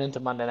 when I went into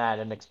Monday night, I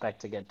didn't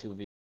expect to get two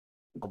V,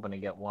 hoping to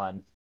get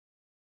one.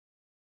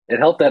 It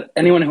helped that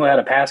anyone who had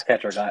a pass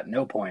catcher got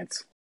no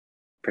points,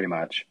 pretty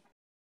much.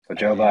 So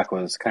Joe Yeah, Buck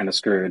was kind of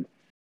screwed.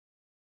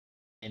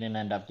 they didn't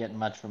end up getting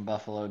much from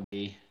Buffalo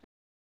D.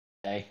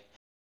 Okay.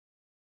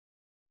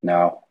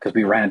 No, because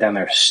we ran it down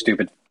their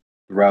stupid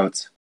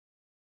throats.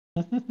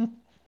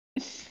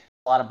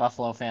 A lot of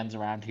Buffalo fans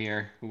around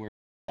here who were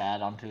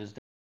sad on Tuesday.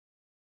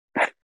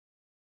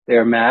 They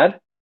were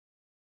mad.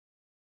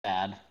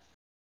 Bad.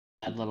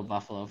 Bad little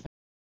Buffalo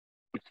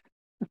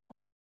fans.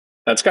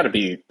 That's got to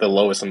be the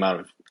lowest amount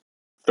of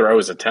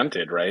throws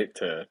attempted, right,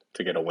 to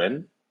get a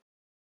win.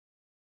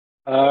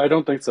 I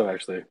don't think so,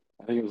 actually.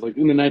 I think it was like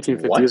in the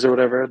 1950s What? or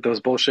whatever, those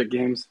bullshit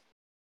games.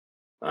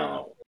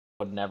 Oh,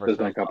 Would never There's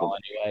been throw a the ball couple.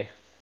 anyway.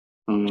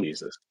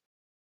 Jesus.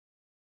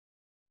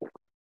 Yeah,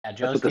 That's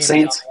Joe's what the team is on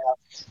Saints. the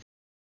outs.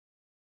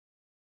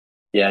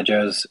 Yeah,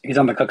 he's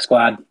on the Cook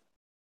squad.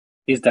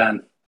 He's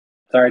done.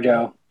 Sorry,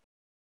 Joe.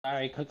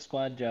 Sorry, Cook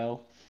Squad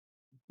Joe.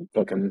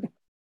 Looking.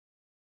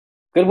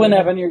 Good win,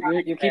 Evan.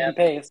 You're keeping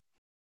pace.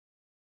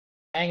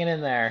 Hanging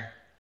in there.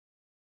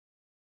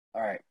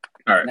 All right.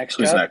 All right, Next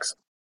who's up, next?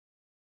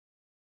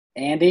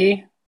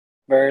 Andy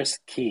versus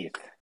Keith.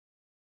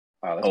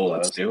 Wow, that's Oh, close.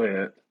 let's do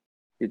it.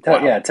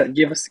 Yeah,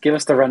 give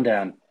us the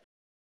rundown.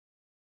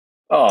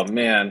 Oh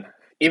man,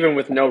 even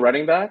with no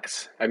running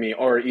backs, I mean,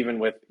 or even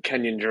with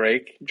Kenyon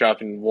Drake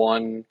dropping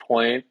 1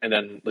 point and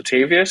then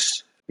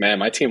Latavius, man,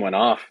 my team went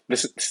off.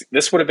 This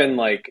would have been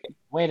like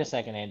Wait a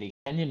second, Andy.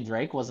 Kenyon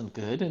Drake wasn't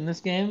good in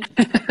this game?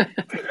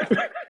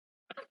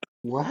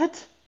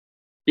 What?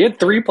 You had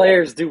three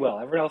players do well.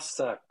 Everyone else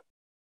sucked.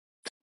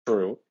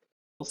 true.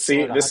 He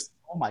See scored this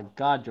Oh my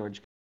God,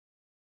 George.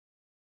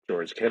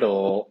 George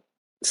Kittle.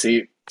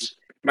 See,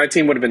 my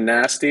team would have been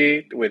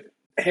nasty with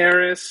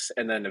Harris,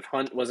 and then if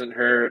Hunt wasn't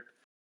hurt,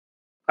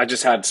 I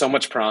just had so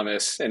much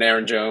promise in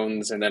Aaron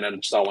Jones, and then it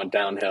just all went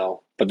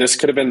downhill. But this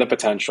could have been the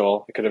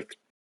potential. It could have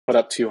put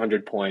up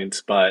 200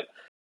 points, but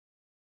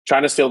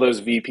trying to steal those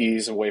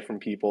VPs away from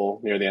people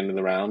near the end of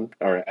the round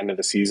or end of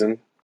the season.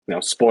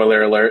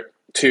 Spoiler alert,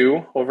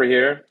 two over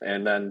here,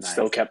 and then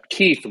still Nice. kept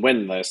Keith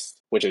winless,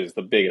 which is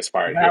the biggest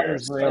part That here.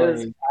 was So, That is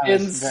really I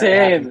was very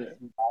happy. insane.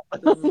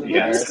 This is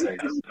yes.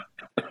 embarrassing.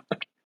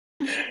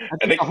 I I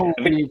think think the whole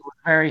I think league was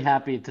very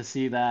happy to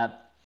see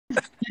that. I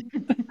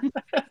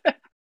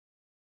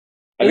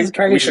This is think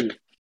we crazy.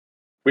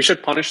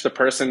 should punish the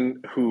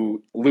person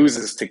who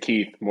loses to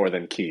Keith more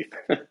than Keith.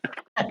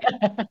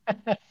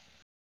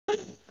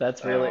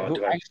 That's really who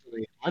Do I?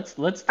 actually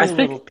let's I do a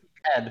think little peek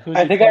ahead. Who's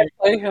I he think I playing?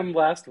 played him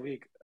last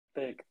week. I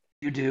think.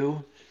 You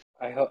do?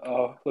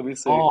 Let me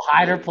see.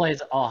 Hyder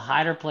plays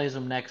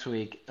him next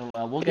week.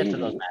 We'll get to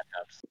those Ooh.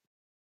 matchups.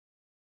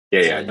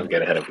 Yeah, don't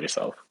get ahead of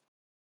yourself.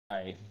 All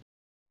right.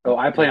 Oh,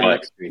 I play him But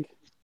next week.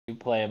 You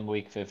play him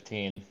week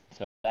 15,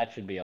 so that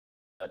should be.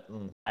 But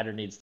Hyder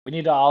needs. We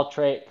need to all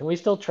trade. Can we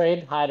still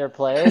trade Hyder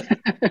players?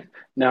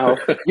 No,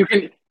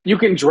 you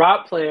can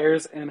drop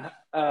players and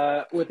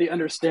with the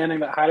understanding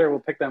that Hyder will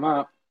pick them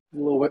up. A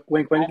little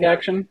wink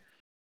action.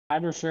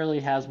 Hyder surely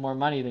has more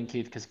money than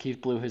Keith because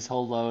Keith blew his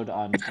whole load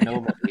on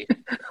nobody.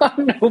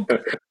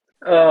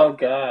 Oh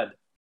God,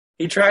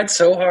 he tried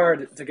so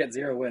hard to get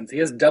 0 wins. He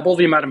has double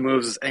the amount of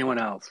moves as anyone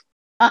else.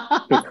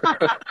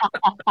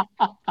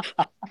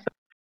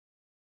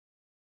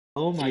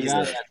 Oh my Jesus.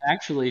 God, that's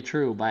actually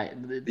true.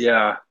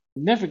 Yeah.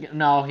 Significant.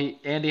 No,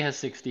 Andy has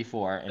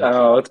 64. And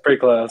Oh, it's pretty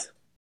close.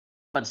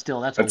 but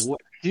still, that's a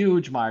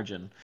huge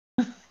margin.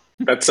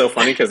 That's so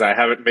funny because I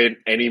haven't made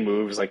any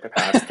moves like the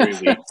past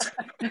 3 weeks.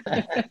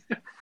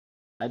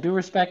 I do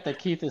respect that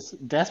Keith is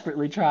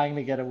desperately trying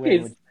to get a win.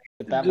 He's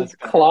with that just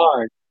much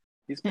Clark.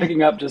 He's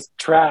picking up just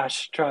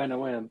trash trying to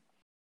win.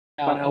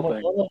 Now,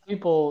 helping. most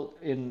people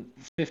in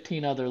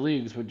 15 other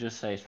leagues would just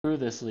say, "Screw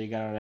this league, I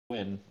don't have to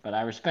win." But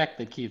I respect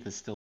that Keith is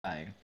still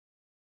trying.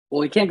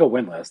 Well, he can't go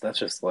winless. That's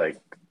just like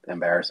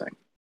embarrassing.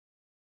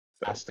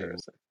 If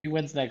he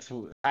wins next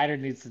week, Hyder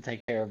needs to take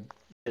care of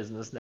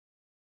business now.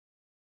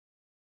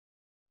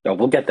 No,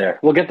 we'll get there.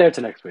 We'll get there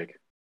to next week.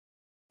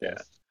 Yeah.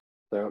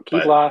 So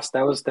Keith lost.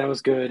 That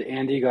was good.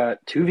 Andy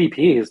got 2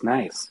 VPs.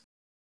 Nice.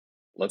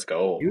 Let's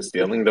go.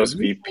 Stealing those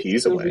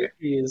VPs away.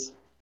 VPs.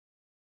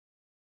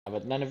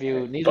 But neither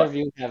of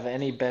you have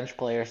any bench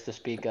players to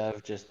speak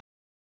of. Just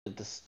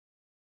this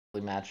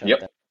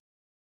matchup.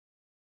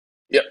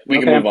 Yep, we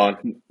can move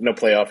on. No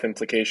playoff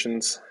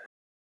implications.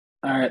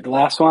 All right, the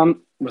last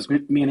one was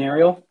me and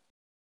Ariel.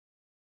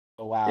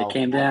 Oh wow! It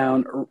came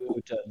down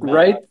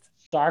right.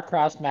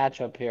 Star-crossed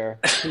matchup here.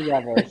 2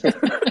 levels.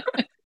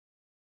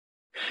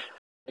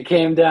 It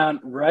came down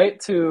right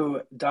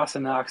to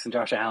Dawson Knox and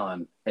Josh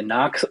Allen, and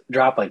Knox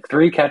dropped like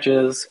 3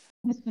 catches.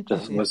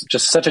 Was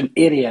just such an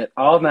idiot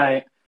all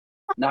night.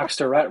 Knoxed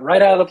her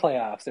right out of the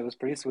playoffs. It was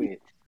pretty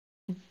sweet.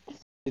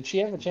 Did she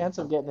have a chance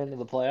of getting into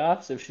the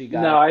playoffs if she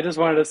got? No, I just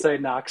wanted to say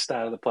knocked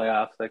out of the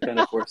playoffs. I kind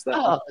of forced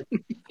that.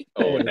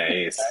 Oh,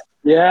 nice.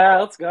 Yeah,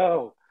 let's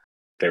go.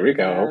 There we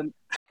go.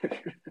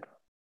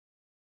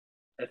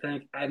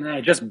 And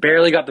I just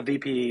barely got the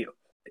VP.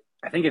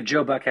 I think if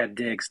Joe Buck had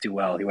Diggs do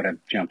well, he would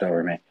have jumped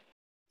over me.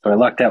 So I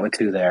lucked out with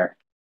 2 there.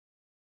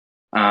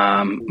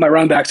 My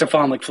run backs are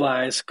falling like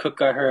flies. Cook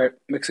got hurt.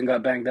 Mixon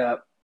got banged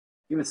up.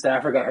 Even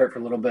Stafford got hurt for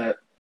a little bit.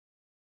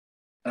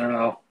 I don't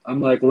know.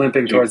 I'm like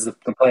limping towards the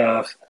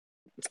playoffs.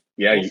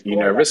 Yeah, you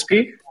nervous,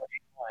 P?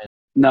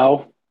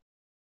 No.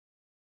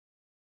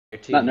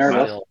 Not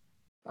nervous.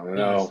 I don't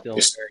know.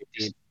 Very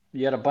deep.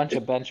 You had a bunch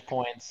of bench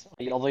points.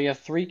 Although you have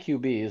 3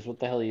 QBs, what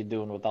the hell are you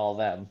doing with all of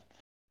them?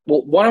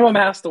 Well, one of them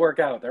has to work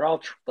out. They're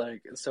all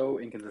like so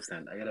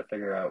inconsistent. I got to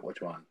figure out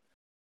which one.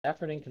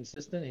 Stafford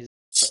inconsistent. He's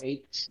the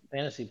 8th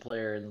fantasy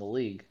player in the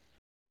league.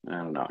 I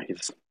don't know.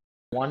 He's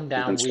one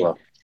down week. Slow.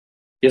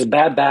 He has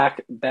bad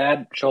back,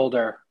 bad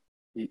shoulder.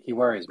 He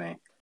worries me.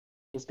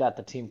 He's got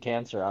the team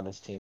cancer on his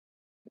team.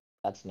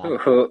 That's not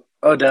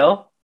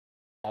Odell.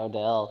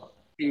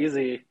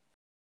 Easy.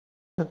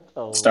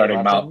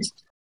 Starting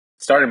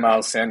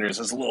Miles Sanders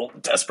is a little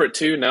desperate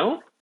too. No,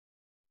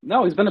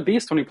 he's been a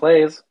beast when he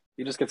plays.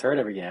 He just gets hurt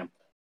every game.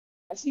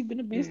 Has he been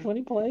a beast when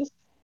he plays?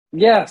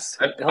 Yes.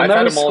 I've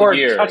had him all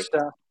year.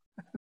 Touchdown.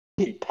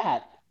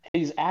 Pat,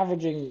 he's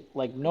averaging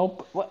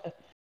what?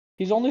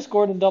 He's only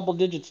scored in double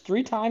digits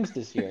 3 times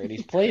this year, and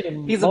he's played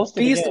in he's most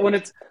a beast of the when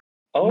it's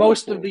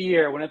most of the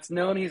year. When it's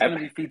known he's going to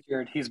be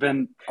featured, he's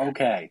been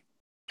okay.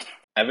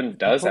 Evan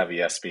does have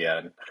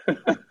ESPN.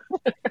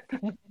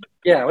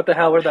 Yeah, what the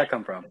hell? Where'd that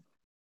come from?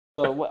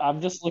 So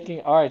I'm just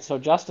looking. All right, so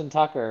Justin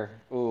Tucker.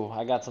 Ooh,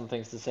 I got some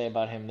things to say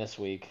about him this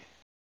week.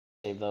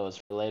 Save those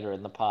for later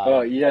in the pod.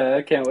 Oh yeah,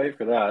 I can't wait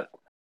for that.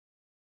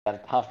 Got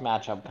a tough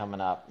matchup coming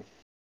up.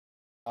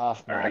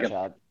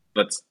 Matchup.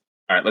 Let's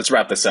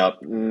wrap this up.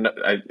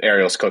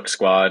 Ariel's Cook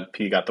squad.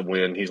 P got the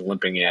win. He's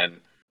limping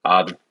in.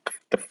 The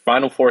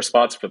final 4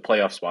 spots for the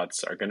playoff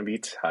spots are going to be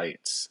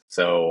tight.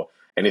 So,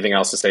 anything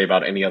else to say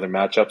about any other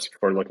matchups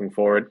before looking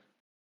forward?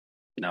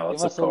 No,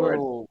 let's look forward.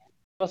 Give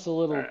us a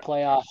little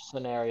playoff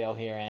scenario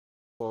here, Andy,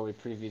 before we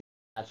preview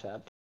the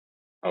matchup.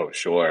 Oh,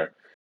 sure.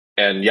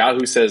 And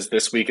Yahoo says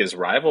this week is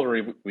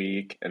rivalry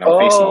week, and I'm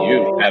facing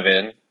you,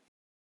 Evan.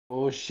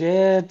 Oh,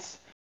 shit.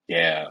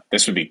 Yeah,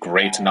 this would be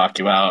great to knock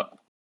you out.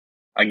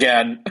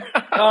 Again.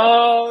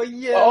 Oh,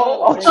 yeah.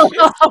 Oh, shit.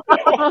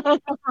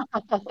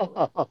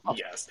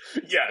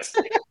 Yes.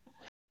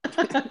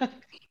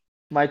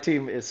 My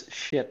team is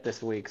shit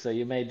this week, so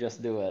you may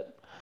just do it.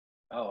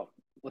 Oh,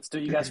 let's do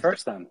you guys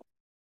first then.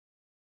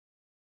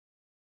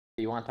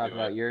 You want to talk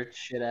about your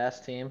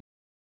shit-ass team?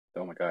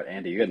 Oh, my God.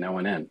 Andy, you got no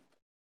one in.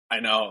 I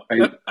know.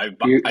 I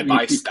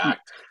buy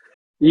stacked.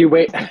 Are you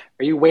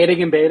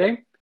waiting and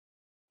baiting?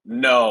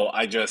 No,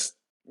 I just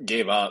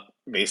gave up,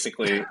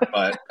 basically.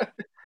 But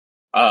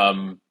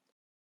Devonta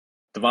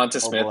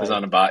Smith is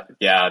on a bot.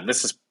 Yeah,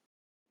 this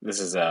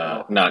is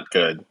not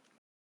good.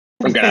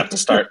 I'm gonna have to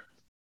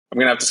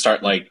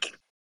start like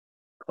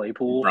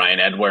Claypool, Bryan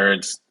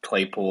Edwards,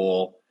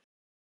 Claypool,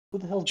 Who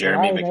the hell's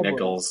Jeremy Bryan McNichols.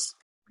 Edwards?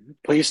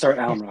 Please start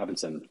Allen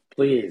Robinson.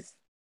 Please.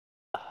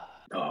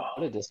 Oh What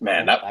a man,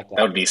 disappointment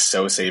that would be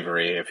so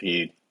savory if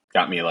he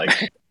got me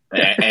like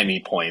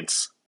any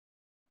points.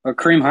 Or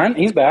Kareem Hunt,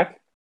 he's back.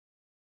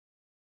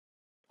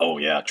 Oh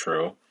yeah,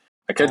 true.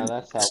 I could.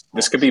 That's This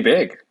helpful. could be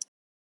big.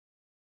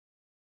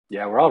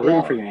 Yeah, we're all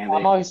rooting for you, Andy.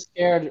 I'm always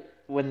scared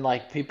when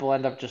like people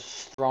end up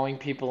just throwing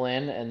people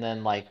in, and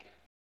then like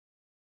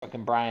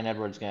fucking Brian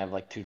Edwards gonna have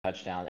like 2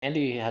 touchdowns.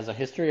 Andy has a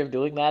history of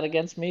doing that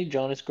against me.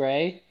 Jonas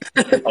Gray.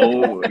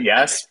 Oh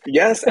yes,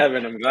 yes,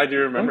 Evan. I'm glad you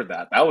remembered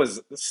that. That was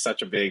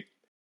such a big.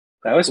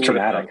 That was Who would have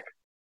thought? traumatic.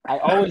 I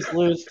always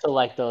lose to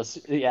like those.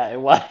 Yeah, it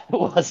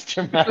was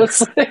traumatic.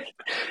 It's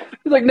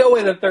like no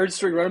way the third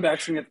string running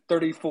back should get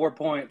 34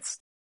 points.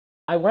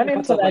 I went He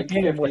puts into up that like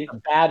game with 50.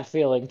 a bad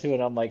feeling too,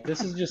 and I'm like,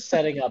 this is just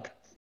setting up.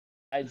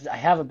 I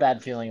have a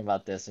bad feeling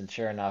about this, and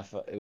sure enough,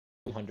 it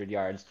was 200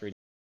 yards, 3.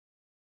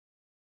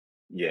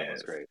 Yeah, That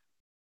was great.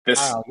 I this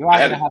don't know. You I are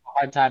had. gonna have a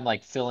hard time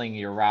like filling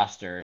your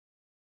roster,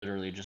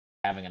 literally just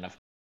having enough.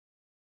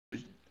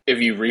 If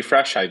you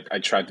refresh, I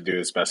tried to do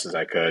as best as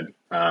I could.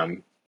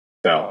 So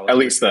Oh,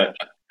 let's refresh.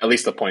 at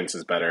least the points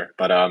is better.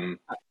 But I don't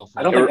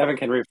it think were- Evan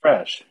can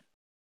refresh.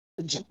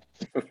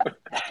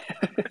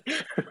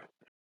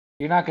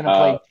 You're not gonna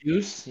uh, play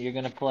Juice. You're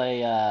gonna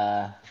play.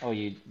 Oh,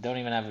 you don't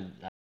even have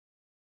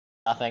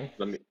nothing.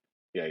 let me.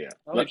 Yeah, yeah.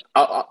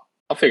 Oh,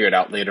 I'll figure it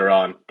out later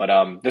on.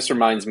 But this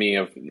reminds me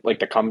of like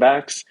the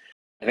comebacks.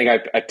 I think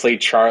I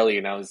played Charlie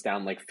and I was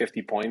down like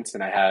 50 points,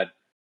 and I had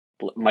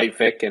Mike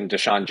Vick and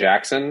Deshaun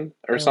Jackson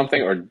or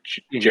something, or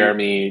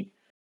Jeremy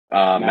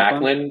Macklin?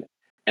 Macklin,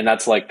 and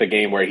that's like the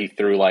game where he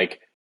threw like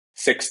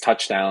 6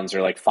 touchdowns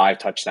or like 5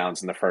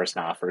 touchdowns in the first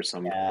half or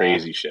some Yeah,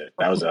 crazy shit.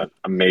 That was an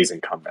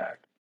amazing comeback.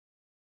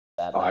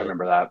 that Oh, I night.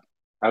 remember that.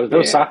 That was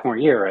Yeah, sophomore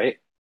year, right?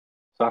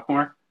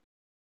 Sophomore?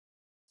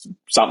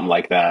 something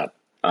like that.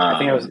 I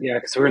think I was, yeah,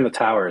 because we were in the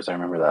towers. I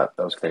remember that.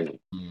 That was crazy.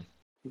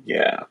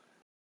 Yeah.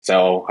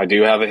 So I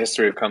do have a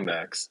history of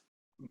comebacks,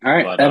 All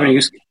right, but Evan,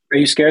 are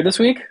you scared this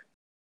week?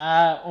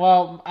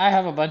 Well, I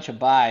have a bunch of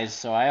buys,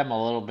 so I am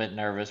a little bit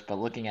nervous. But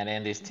looking at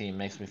Andy's team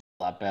makes me feel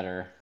a lot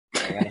better.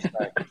 So I gotta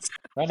start.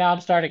 Right now,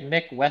 I'm starting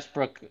Nick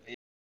Westbrook.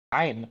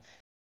 Fine.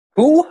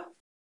 Who?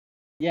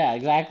 Yeah,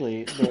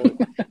 exactly.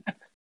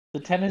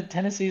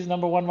 Tennessee's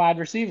 #1 wide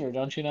receiver.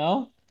 Don't you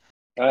know?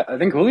 I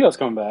think Julio's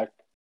coming back.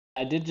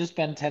 I did just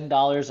spend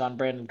 $10 on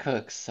Brandon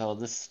Cooks, so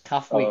this is a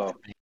tough week Oh,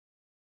 for me.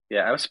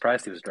 yeah, I was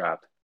surprised he was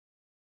dropped.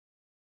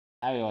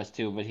 I was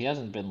too, but he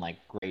hasn't been like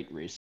great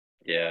recently.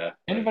 Yeah.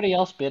 Anybody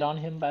else bid on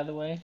him, by the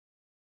way?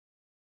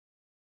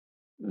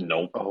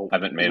 nope, Oh,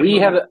 haven't made a we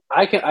move. have.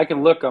 I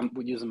can look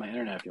using my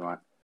internet if you want.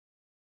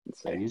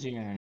 Let's see. Using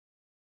your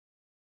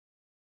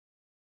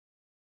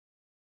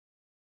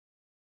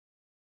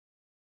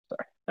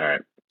All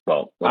right.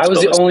 Well, I let's was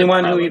build the this only kid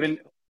one who silent. even.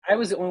 I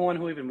was the only one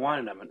who even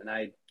wanted him, and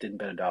I didn't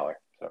bet $1.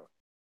 So,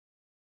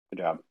 good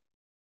job.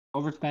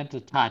 overspent a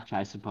touch,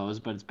 I suppose,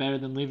 but it's better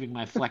than leaving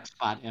my flex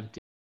spot empty.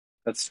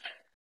 That's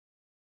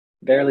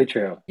barely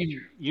true.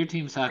 Your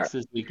team sucks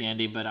this week,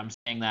 Andy, but I'm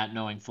saying that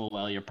knowing full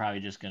well you're probably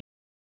just gonna.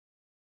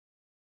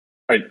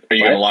 Are you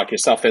going to What? lock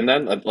yourself in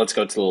then? Let's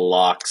go to the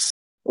locks.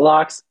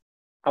 Locks.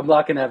 I'm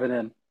locking Evan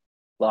in.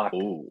 Lock.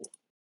 Ooh.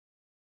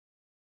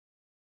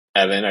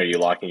 Evan, are you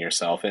locking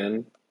yourself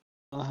in?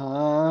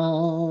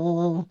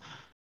 I'm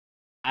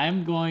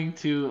going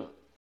to.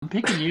 I'm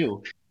picking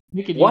you.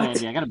 Picking you, What?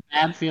 Andy. I got a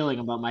bad feeling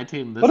about my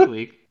team What this a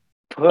week.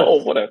 puss.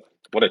 Oh, what a Is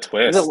it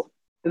twist.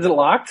 is it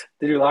locked?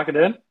 Did you lock it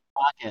in?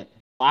 Lock it.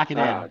 Lock it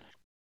Ah, in.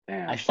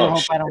 damn. I sure Oh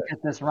hope shit. I don't get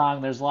this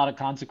wrong. There's a lot of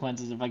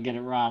consequences if I get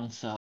it wrong.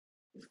 So.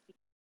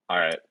 All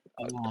right.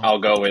 I'll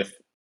go with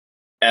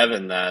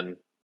Evan then.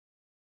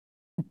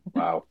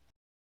 Wow.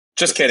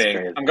 Just This is kidding.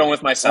 crazy. I'm going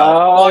with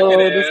myself. Lock it Oh,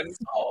 this in. is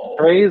Oh.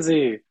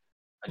 crazy.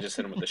 I just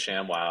hit him with the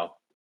sham wow.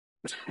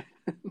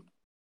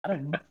 I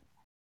don't know.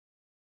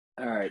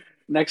 All right.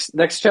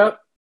 Next show.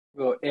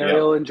 Go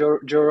Ariel and Joe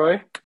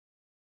Roy.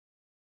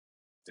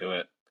 Do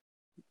it.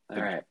 All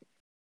right.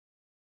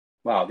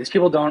 Wow, these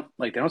people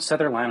they don't set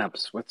their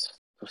lineups. What's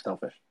so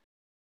selfish?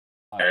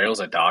 Ariel's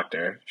a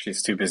doctor.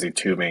 She's too busy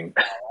tubing.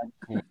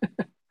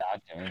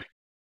 Doctor.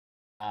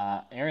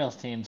 Ariel's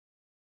team's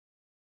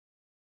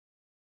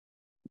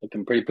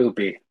Looking pretty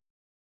poopy.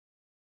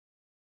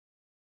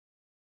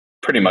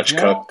 Pretty much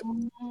cooked.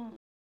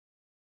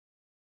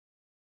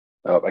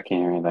 Oh, I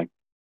can't hear anything.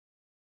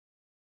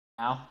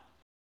 Now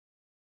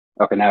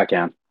Okay, now I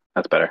can.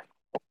 That's better.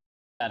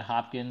 that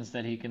Hopkins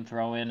that he can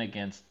throw in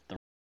against the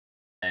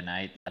Friday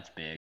night. That's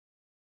big.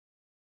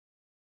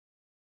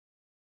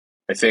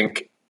 I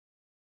think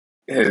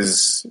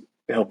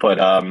he'll put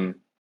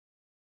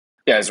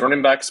his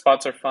running back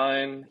spots are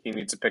fine. He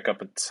needs to pick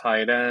up a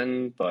tight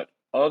end, but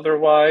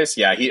otherwise,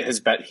 yeah,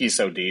 he's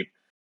so deep.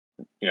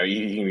 You know,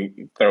 he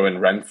can throw in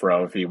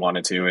Renfro if he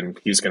wanted to, and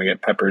he's going to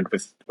get peppered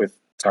with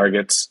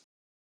targets.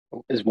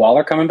 Is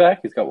Waller coming back?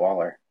 He's got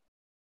Waller.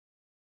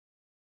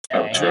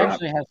 Oh, Yeah, he true.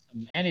 actually has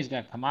some, and he's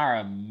got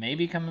Kamara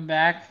maybe coming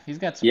back. He's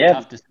got some Yeah.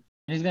 tough decisions.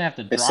 He's gonna have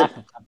to It's drop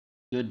a couple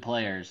good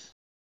players.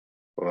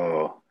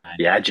 Oh,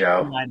 yeah,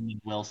 Joe.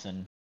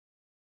 Wilson.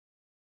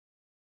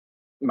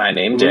 My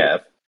name, Who,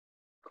 Jeff.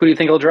 who do you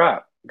think he'll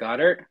drop?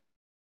 Goddard?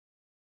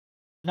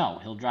 No,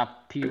 he'll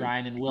drop P.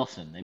 Ryan and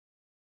Wilson.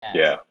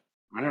 Yeah.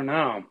 I don't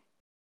know.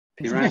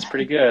 P. Ryan's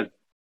pretty good.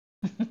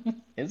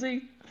 Is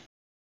he?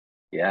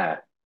 Yeah.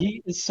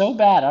 He is so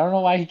bad. I don't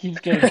know why he keeps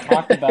getting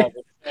talked about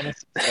in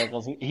fantasy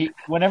circles.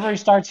 Whenever he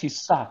starts, he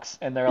sucks,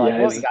 and they're like,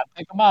 Yeah. "Well, you got to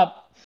pick him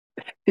up."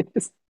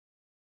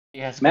 He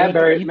has Matt good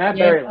Berry EPA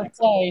per likes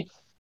him. play.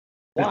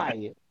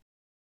 Why?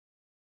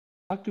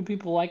 What do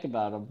people like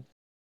about him?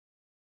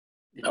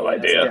 No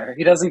idea.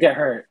 He doesn't get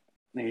hurt.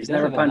 He's He does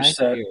never have a nice punched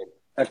beard.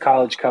 a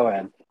college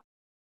co-ed.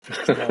 No,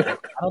 I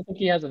don't think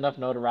he has enough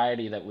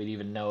notoriety that we'd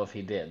even know if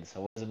he did.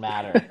 So it doesn't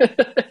matter.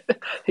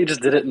 He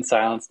just did it in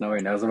silence.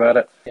 Nobody knows about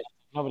it.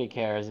 Nobody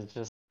cares. It's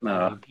just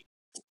No.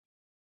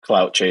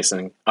 Clout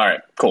chasing. All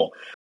right, cool.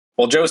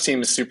 Well, Joe's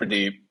team is super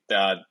deep.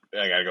 I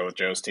gotta go with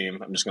Joe's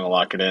team. I'm just gonna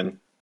lock it in.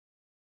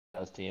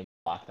 Joe's team.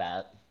 Lock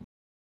that.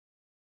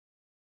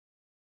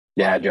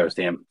 Yeah, Joe's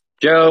team.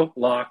 Joe,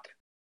 locked.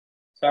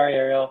 Sorry,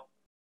 Ariel.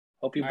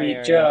 Hope you Sorry, beat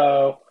Ariel.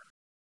 Joe.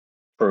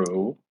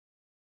 True.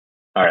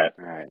 All right.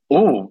 All right.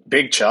 Ooh,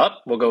 big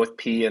chop. We'll go with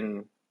P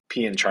and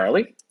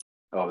Charlie.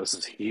 Oh, this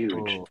is huge.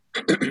 Ooh,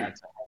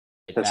 that's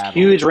That's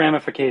huge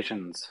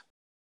ramifications.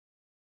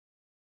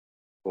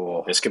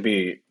 Cool. This could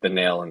be the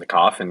nail in the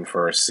coffin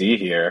for C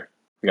here.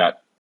 We got.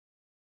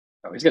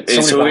 Oh, he's got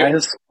so many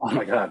buys. Oh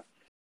my god.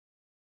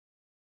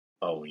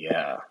 Oh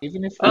yeah.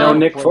 Even if no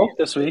Nick Folk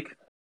this week.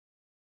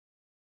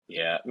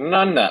 Yeah,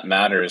 none that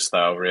matters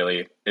though.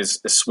 Really, is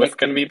Swift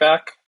going to be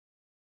back?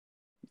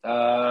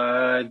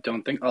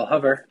 Don't think. I'll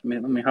hover.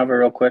 Let me hover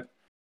real quick. I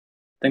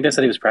think they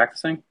said he was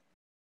practicing.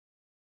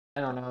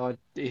 I don't know.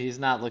 He's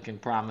not looking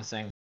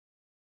promising.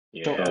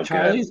 Yeah, so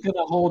Charlie's going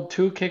to hold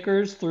 2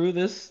 kickers through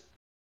this.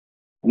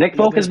 Nick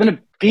Folk has been a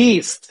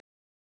beast.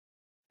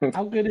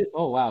 How good is?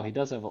 Oh wow, he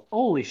does have.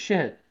 Holy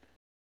shit!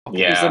 Okay.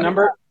 Yeah,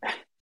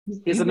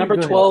 he's the number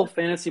 12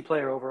 fantasy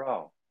player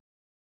overall.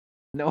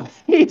 No,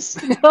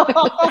 he's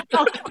not.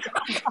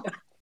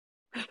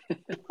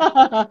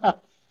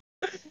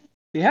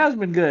 He has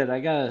been good, I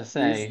gotta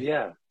say.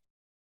 Yeah.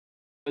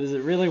 But is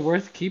it really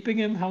worth keeping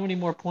him? How many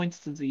more points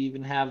does he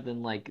even have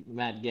than like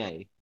Matt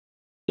Gay?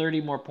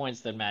 30 more points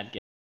than Matt Gay.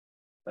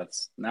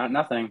 That's not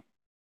nothing.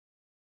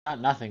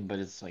 Not nothing, but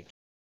it's like.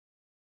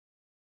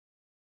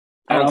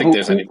 I don't think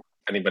there's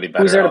anybody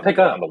better who's there to pick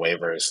up on the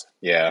waivers.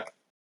 Yeah.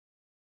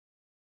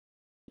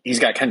 He's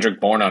got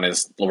Kendrick Bourne on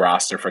his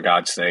roster, for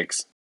God's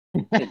sakes.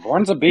 Hey,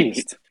 Bourne's a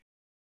beast.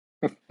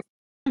 It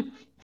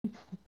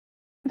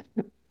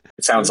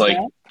sounds like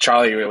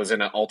Charlie was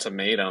in an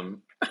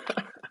ultimatum.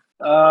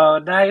 Oh,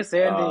 nice,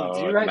 Andy.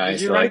 Did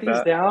you write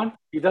these down?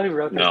 You definitely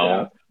wrote these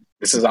down. No,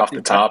 this is off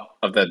the top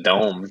of the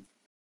dome.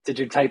 Did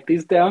you type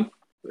these down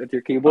with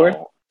your keyboard?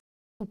 Oh,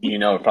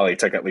 it probably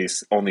took at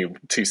least only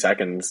 2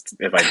 seconds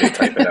if I did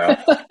type it out.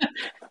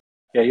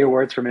 Yeah, your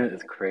words per minute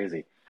is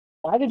crazy.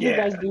 Why did you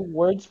guys do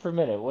words per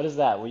minute? What is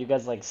that? Were you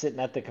guys like sitting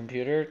at the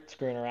computer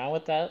screwing around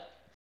with that?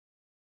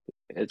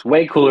 It's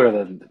way cooler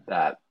than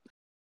that.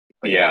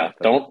 But yeah,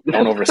 don't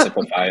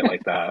oversimplify it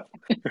like that.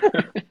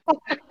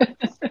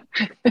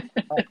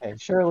 Okay,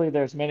 surely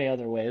there's many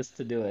other ways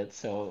to do it,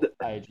 so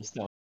I just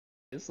don't.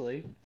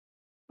 Obviously,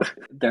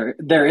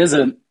 there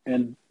isn't,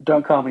 and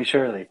don't call me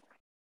Shirley.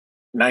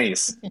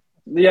 Nice.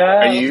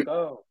 Yeah, let's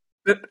go.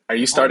 Are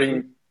you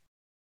starting?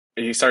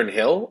 Are you starting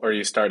Hill or are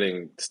you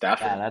starting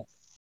Stafford? Yeah,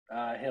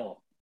 that's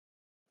Hill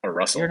or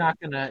Russell.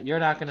 You're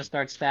not gonna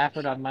start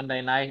Stafford on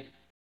Monday night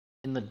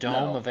in the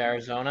dome of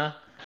Arizona.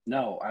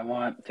 No, I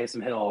want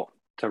Taysom Hill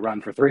to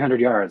run for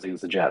 300 yards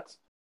against the Jets.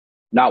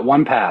 Not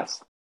one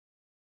pass.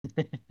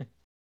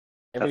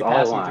 Every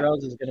pass he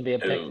throws is going to be a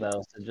pick,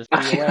 though. So just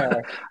be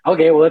aware.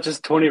 Okay, well that's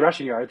just 20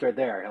 rushing yards right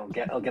there.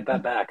 He'll get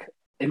that back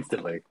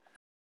instantly.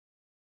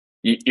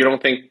 You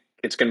don't think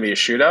it's going to be a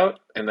shootout,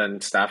 and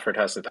then Stafford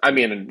has to? I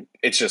mean,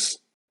 it's just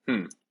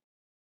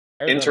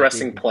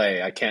interesting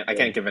play. I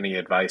can't give any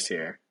advice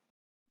here.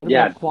 What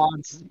about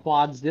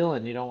Quads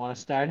Dillon? You don't want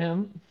to start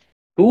him?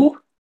 Who?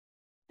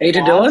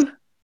 AJ Dillon?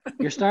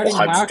 You're starting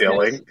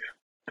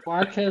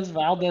Marquez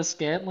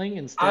Valdez-Scantling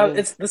instead of...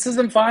 This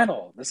isn't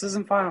final. This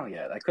isn't final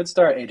yet. I could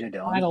start AJ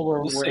Dillon. Final.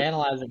 We're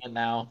analyzing it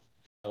now,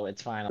 so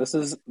it's final. This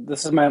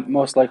is my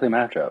most likely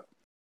matchup,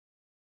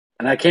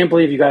 and I can't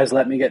believe you guys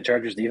let me get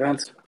Chargers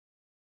defense.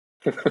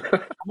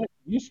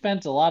 You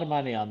spent a lot of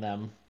money on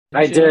them.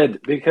 I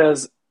did,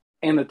 because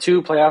in the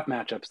 2 playoff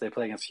matchups they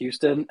play against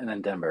Houston and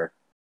then Denver,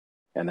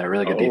 and they're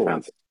really good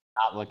defense.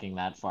 Not looking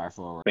that far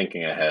forward.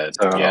 Thinking ahead.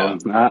 So,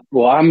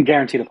 I'm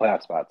guaranteed a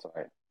playoff spot.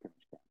 Sorry.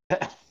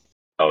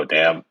 Oh,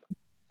 damn.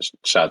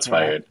 Shots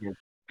fired.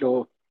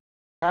 Go.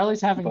 Charlie's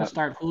having to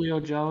start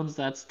Julio Jones.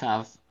 That's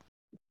tough.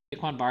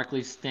 Saquon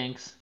Barkley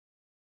stinks.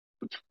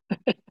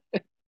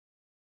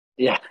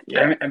 Yeah.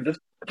 I'm just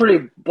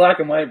pretty black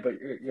and white, but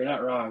you're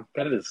not wrong.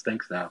 Kind of just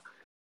stinks now.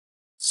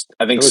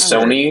 I think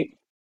Sony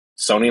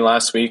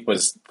last week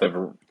was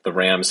the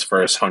Rams'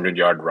 first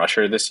 100-yard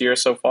rusher this year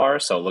so far.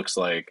 So it looks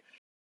like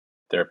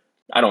they're,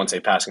 I don't want to say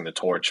passing the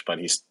torch, but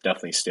he's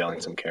definitely stealing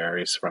some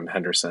carries from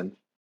Henderson.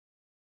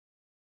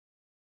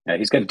 Yeah,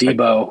 he's got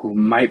Debo who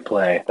might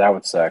play. That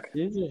would suck.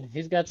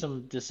 He's got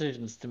some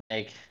decisions to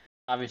make.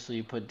 Obviously,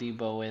 you put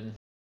Debo in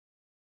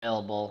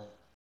available.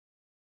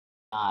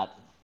 Not.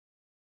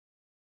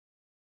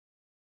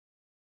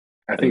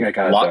 I think I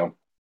got it though.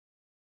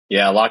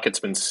 Yeah, Lockett's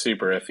been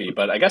super iffy,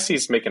 but I guess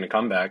he's making a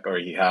comeback, or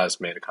he has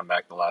made a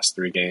comeback the last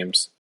 3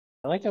 games.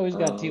 I like how he's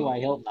got T.Y.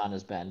 Hilton on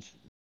his bench.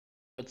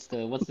 What's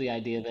the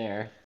idea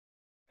there?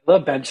 I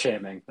love bench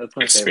shaming. That's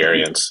my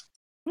Experience.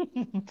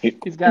 He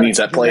He's got needs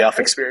that playoff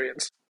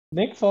experience.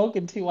 Nick Folk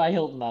and T.Y.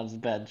 Hilton on his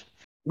bench.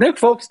 Nick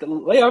Folk,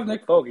 lay off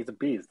Nick Folk. He's a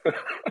beast.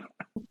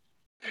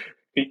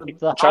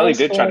 Charlie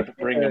did try to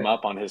bring him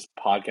up on his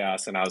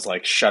podcast, and I was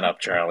like, "Shut up,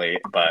 Charlie!"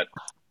 But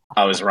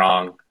I was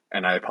wrong,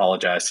 and I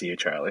apologize to you,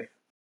 Charlie.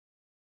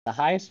 The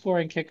highest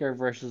scoring kicker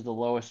versus the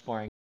lowest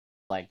scoring,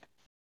 like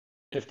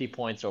 50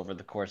 points over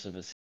the course of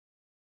his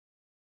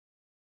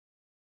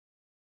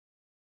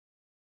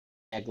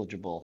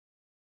negligible.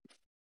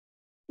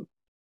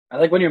 I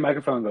like when your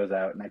microphone goes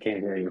out and I can't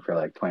hear you for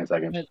like 20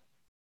 seconds.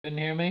 Couldn't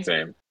hear me?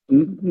 Same.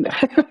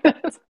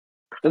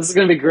 This is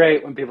going to be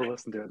great when people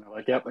listen to it. And they're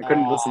like, yep, I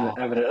couldn't listen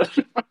to evidence.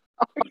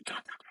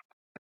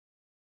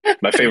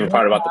 My favorite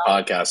part about the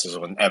podcast is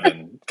when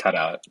Evan cut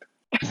out.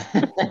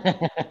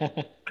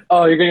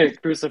 Oh, you're going to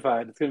get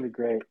crucified. It's going to be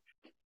great.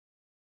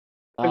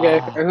 Okay,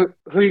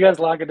 who you guys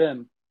lock it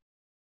in?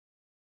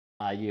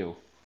 You.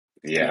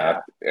 Yeah,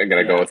 I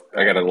gotta go with.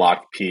 I gotta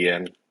lock P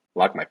in.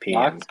 Lock my P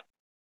in.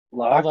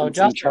 Lock Although and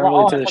send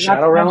Charlie to the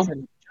Shadow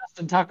Realm.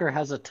 Justin Tucker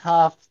has a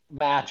tough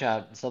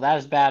matchup, so that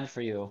is bad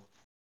for you.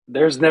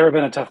 There's never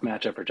been a tough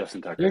matchup for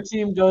Justin Tucker. Your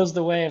team goes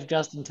the way of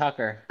Justin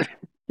Tucker.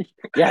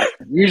 Yeah,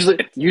 usually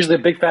a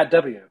big fat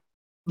W.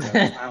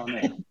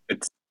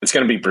 It's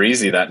gonna be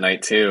breezy that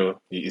night too.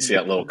 You see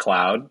that little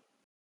cloud?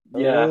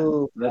 Yeah,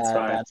 Ooh, that's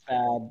fine. That's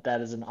bad.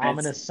 That is an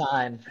ominous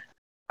sign.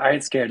 I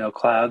ain't scared no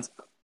clouds.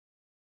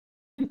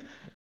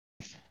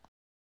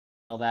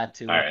 Tell that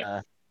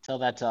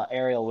to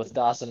Ariel with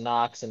Dawson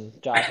Knox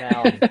and Josh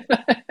Allen.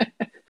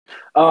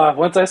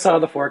 Once I saw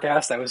the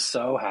forecast, I was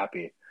so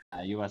happy.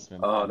 You must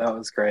have been that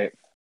was great.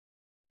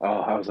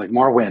 I was like,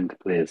 more wind,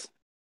 please.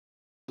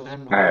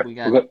 Then, all right, we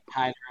got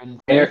Hyder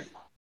and Keith.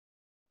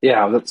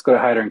 Yeah, let's go to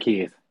Hyder and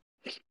Keith.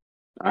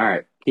 All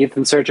right, Keith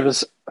in search of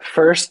his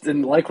first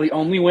and likely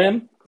only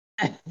win.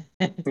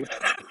 Let's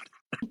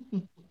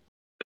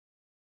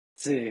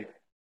see.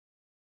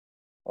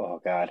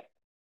 Oh God.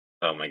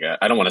 Oh my God!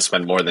 I don't want to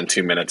spend more than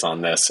 2 minutes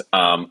on this.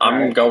 I'm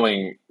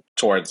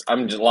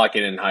just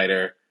locking in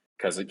Hyder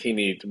because we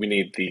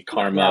need the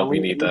karma. Yeah, we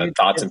need the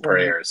thoughts and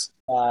prayers.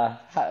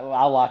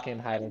 I'll lock in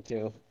Hyder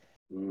too.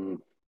 Mm.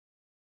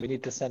 We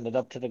need to send it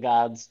up to the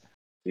gods.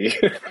 Damn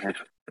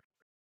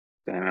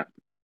it.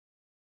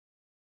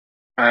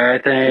 I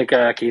think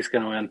Keith's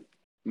gonna win.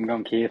 I'm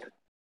going Keith.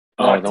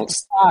 Oh,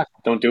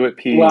 don't do it,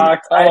 Pete.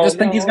 Locked. I just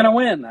think he's gonna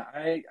win.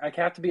 I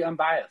have to be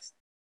unbiased.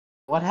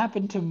 What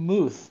happened to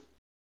Muth?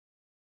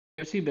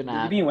 Where's he been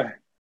at? What do you mean?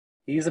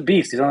 He's a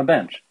beast. He's on the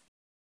bench.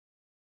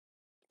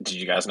 Did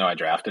you guys know I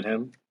drafted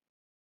him?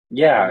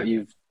 Yeah,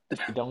 you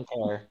don't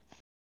care.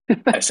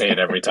 I say it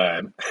every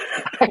time.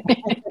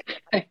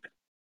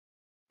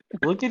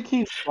 Look at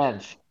Keith's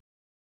bench.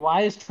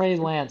 Why is Trey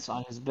Lance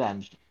on his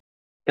bench?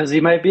 Because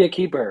he might be a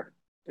keeper.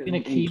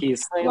 Gonna keep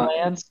Trey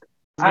Lance?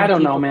 I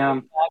don't know,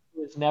 man.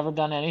 Who's never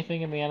done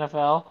anything in the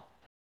NFL?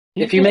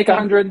 If you make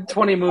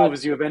 120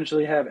 moves, you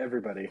eventually have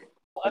everybody.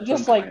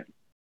 Just like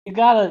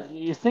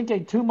you're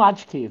thinking too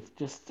much, Keith.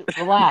 Just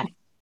relax.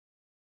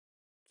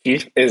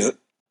 Keith is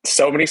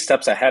so many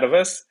steps ahead of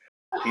us.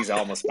 He's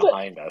almost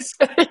behind us.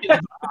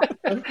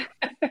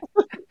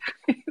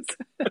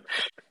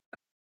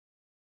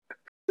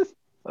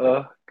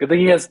 Good thing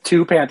he has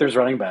 2 Panthers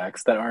running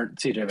backs that aren't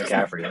CJ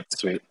McCaffrey. That's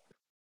sweet.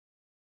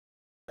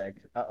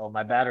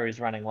 My battery's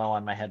running low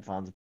on my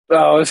headphones.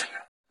 Oh, are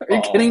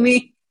you kidding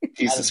me?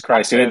 Jesus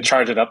Christ! You didn't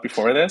charge it up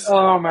before this?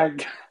 Oh my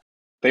God!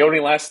 They only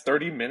last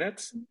 30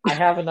 minutes. I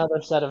have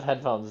another set of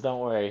headphones. Don't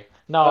worry.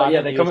 No,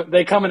 yeah,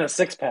 they come in a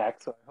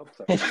 6-pack, so I hope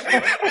so.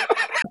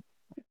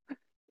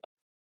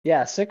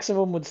 Yeah, 6 of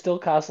them would still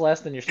cost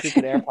less than your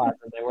stupid AirPods,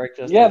 and they work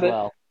just as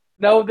well.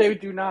 No, they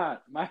do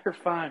not. Mine are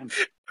fine.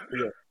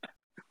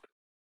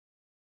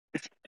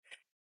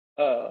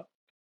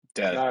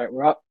 Dead. All right,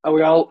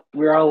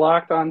 we're all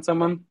locked on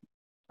someone.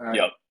 All right.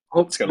 Yep.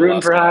 Hope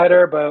rooting for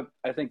Hyder, but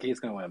I think he's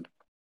gonna win.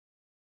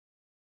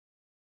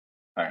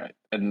 All right,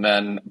 and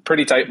then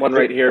pretty tight one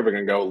right here. We're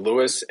gonna go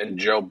Lewis and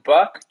Joe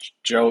Buck.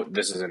 Joe,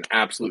 this is an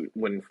absolute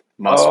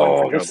must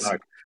win for Joe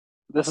Buck.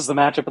 This is the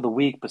matchup of the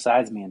week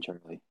besides me and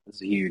Charlie. This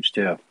is huge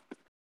too.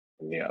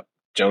 Yeah,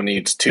 Joe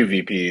needs 2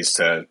 VPs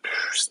to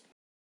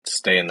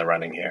stay in the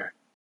running here.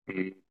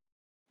 Mm-hmm.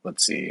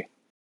 Let's see.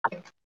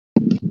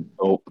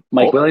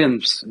 Mike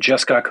Williams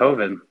just got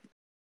COVID.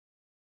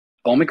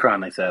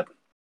 Omicron, they said.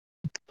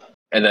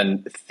 And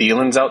then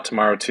Thielen's out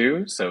tomorrow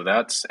too, so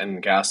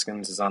and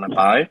Gaskins is on a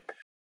bye.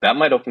 That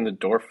might open the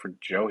door for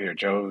Joe here.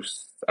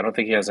 I don't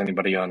think he has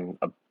anybody on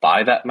a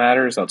bye that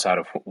matters outside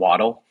of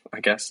Waddle, I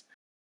guess.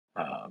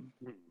 Damn,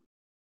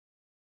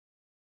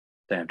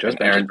 Joe's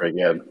bench is pretty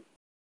good.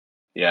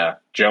 Yeah,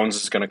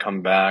 Jones is going to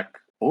come back.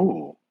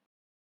 Ooh,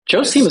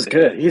 Joe's team is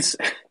good. He's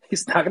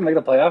not going to make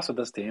the playoffs with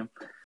this team.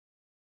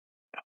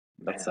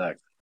 That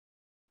sucks.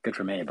 Good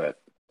for me, but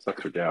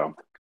sucks for Joe.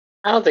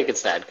 I don't think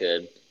it's that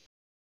good.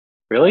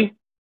 Really?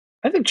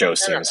 I think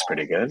Joe's team is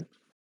pretty good.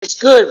 It's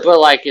good, but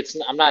like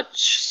I'm not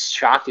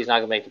shocked he's not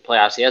gonna make the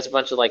playoffs. He has a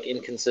bunch of like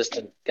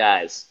inconsistent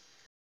guys.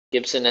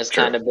 Gibson has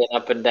kind of been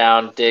up and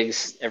down.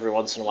 Diggs every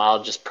once in a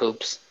while just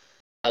poops.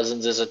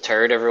 Cousins is a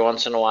turd every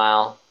once in a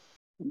while.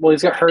 Well,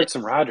 he's got Hurts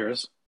and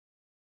Rodgers.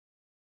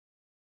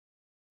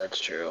 That's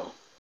true.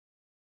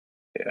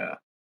 Yeah.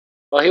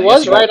 Well, he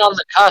was right on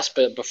the cusp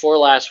before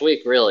last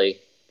week, really.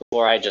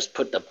 Before I just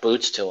put the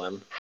boots to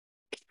him.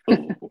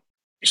 Ooh,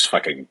 just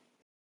fucking.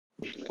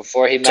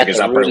 Before he took met his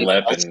the upper Rudy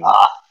lip and.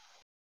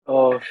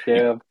 Oh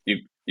shit!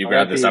 You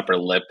grab his upper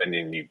lip and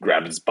then you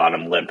grab his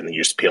bottom lip and then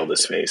you just peeled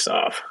his face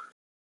off.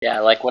 Yeah,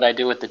 like what I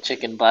do with the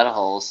chicken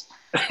buttholes.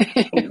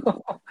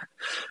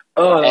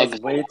 Oh, that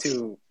was way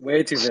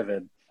too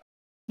vivid.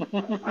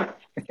 Oh,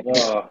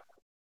 all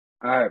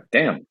right.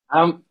 Damn.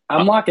 I'm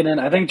locking in.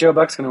 I think Joe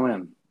Buck's gonna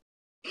win.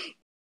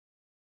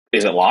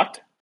 Is it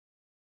locked?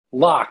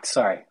 Locked.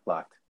 Sorry,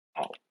 locked.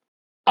 Oh.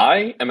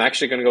 I am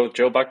actually going to go with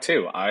Joe Buck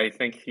too. I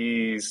think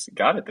he's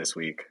got it this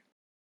week.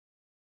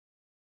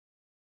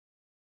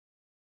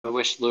 I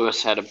wish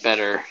Lewis had a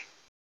better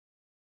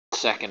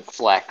second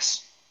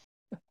flex.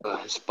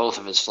 Both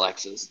of his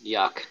flexes.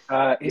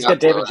 Yuck. He's got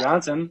David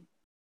Johnson.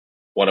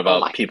 What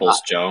about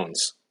Peoples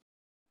Jones?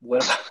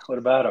 What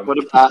about him? What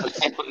about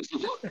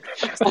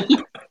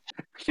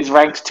He's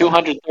ranked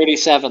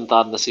 237th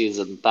on the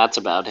season. That's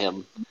about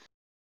him.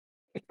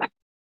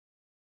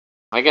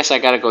 I guess I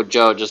gotta go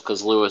Joe just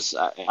because Lewis.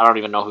 I don't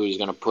even know who he's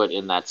gonna put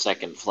in that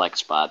second flex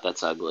spot.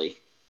 That's ugly.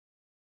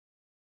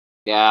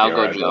 Yeah, I'll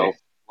go ugly. Joe.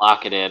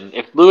 Lock it in.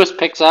 If Lewis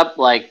picks up,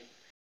 like,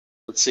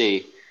 let's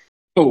see.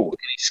 Who can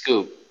he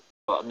scoop?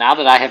 Well, now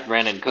that I have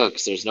Brandon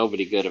Cooks, there's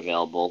nobody good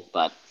available.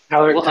 But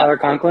Tyler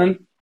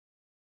Conklin.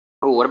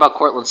 Oh, what about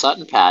Cortland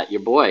Sutton, Pat?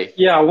 Your boy.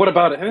 Yeah, what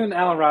about him and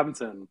Allen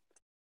Robinson?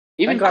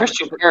 Even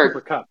Christian Kirk.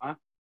 Cooper Kupp, huh?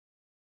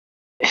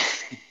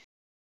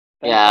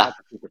 Yeah.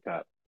 Cooper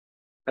Kupp.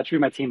 That should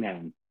be my team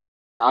name.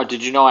 Oh,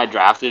 did you know I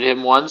drafted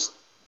him once?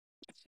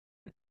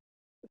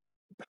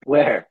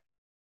 Where?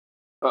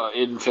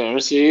 In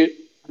fantasy.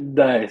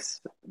 Nice.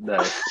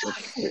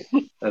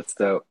 That's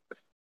dope.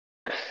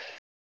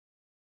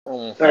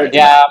 Right,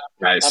 yeah,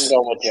 nice. I'm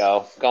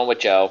going with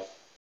Joe.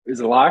 Is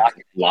it locked?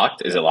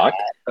 Locked? Is it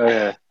locked?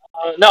 Okay.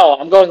 No,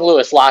 I'm going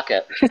Lewis. Lock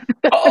it.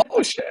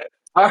 Oh shit!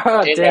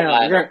 Oh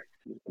damn!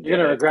 You're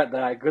gonna regret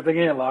that. Good thing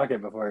you didn't lock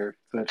it before you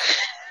switch.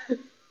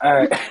 All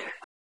right.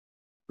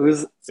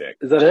 Is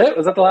that it?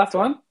 Was that the last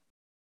one?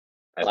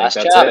 Last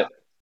think that's it.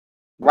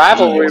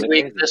 Rivalry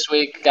week this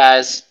week,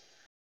 guys.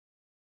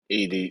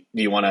 Do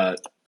you wanna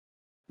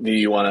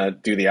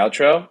do the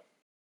outro?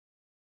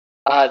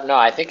 No,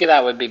 I think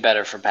that would be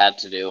better for Pat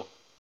to do.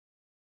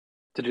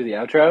 To do the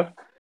outro?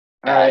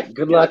 All right.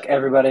 Good luck,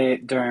 everybody,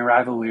 during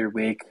Rivalry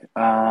Week.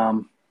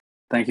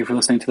 Thank you for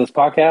listening to this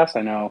podcast.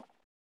 I know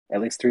at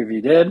least 3 of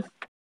you did.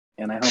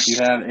 And I hope you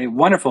have a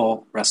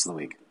wonderful rest of the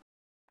week.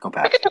 Go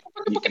Pat.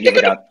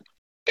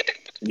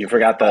 You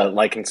forgot the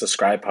like and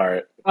subscribe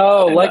part.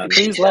 Oh,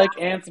 please like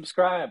and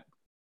subscribe.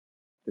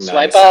 Nice.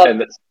 Swipe up.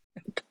 And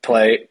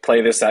play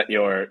this at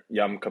your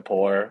Yom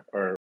Kippur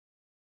or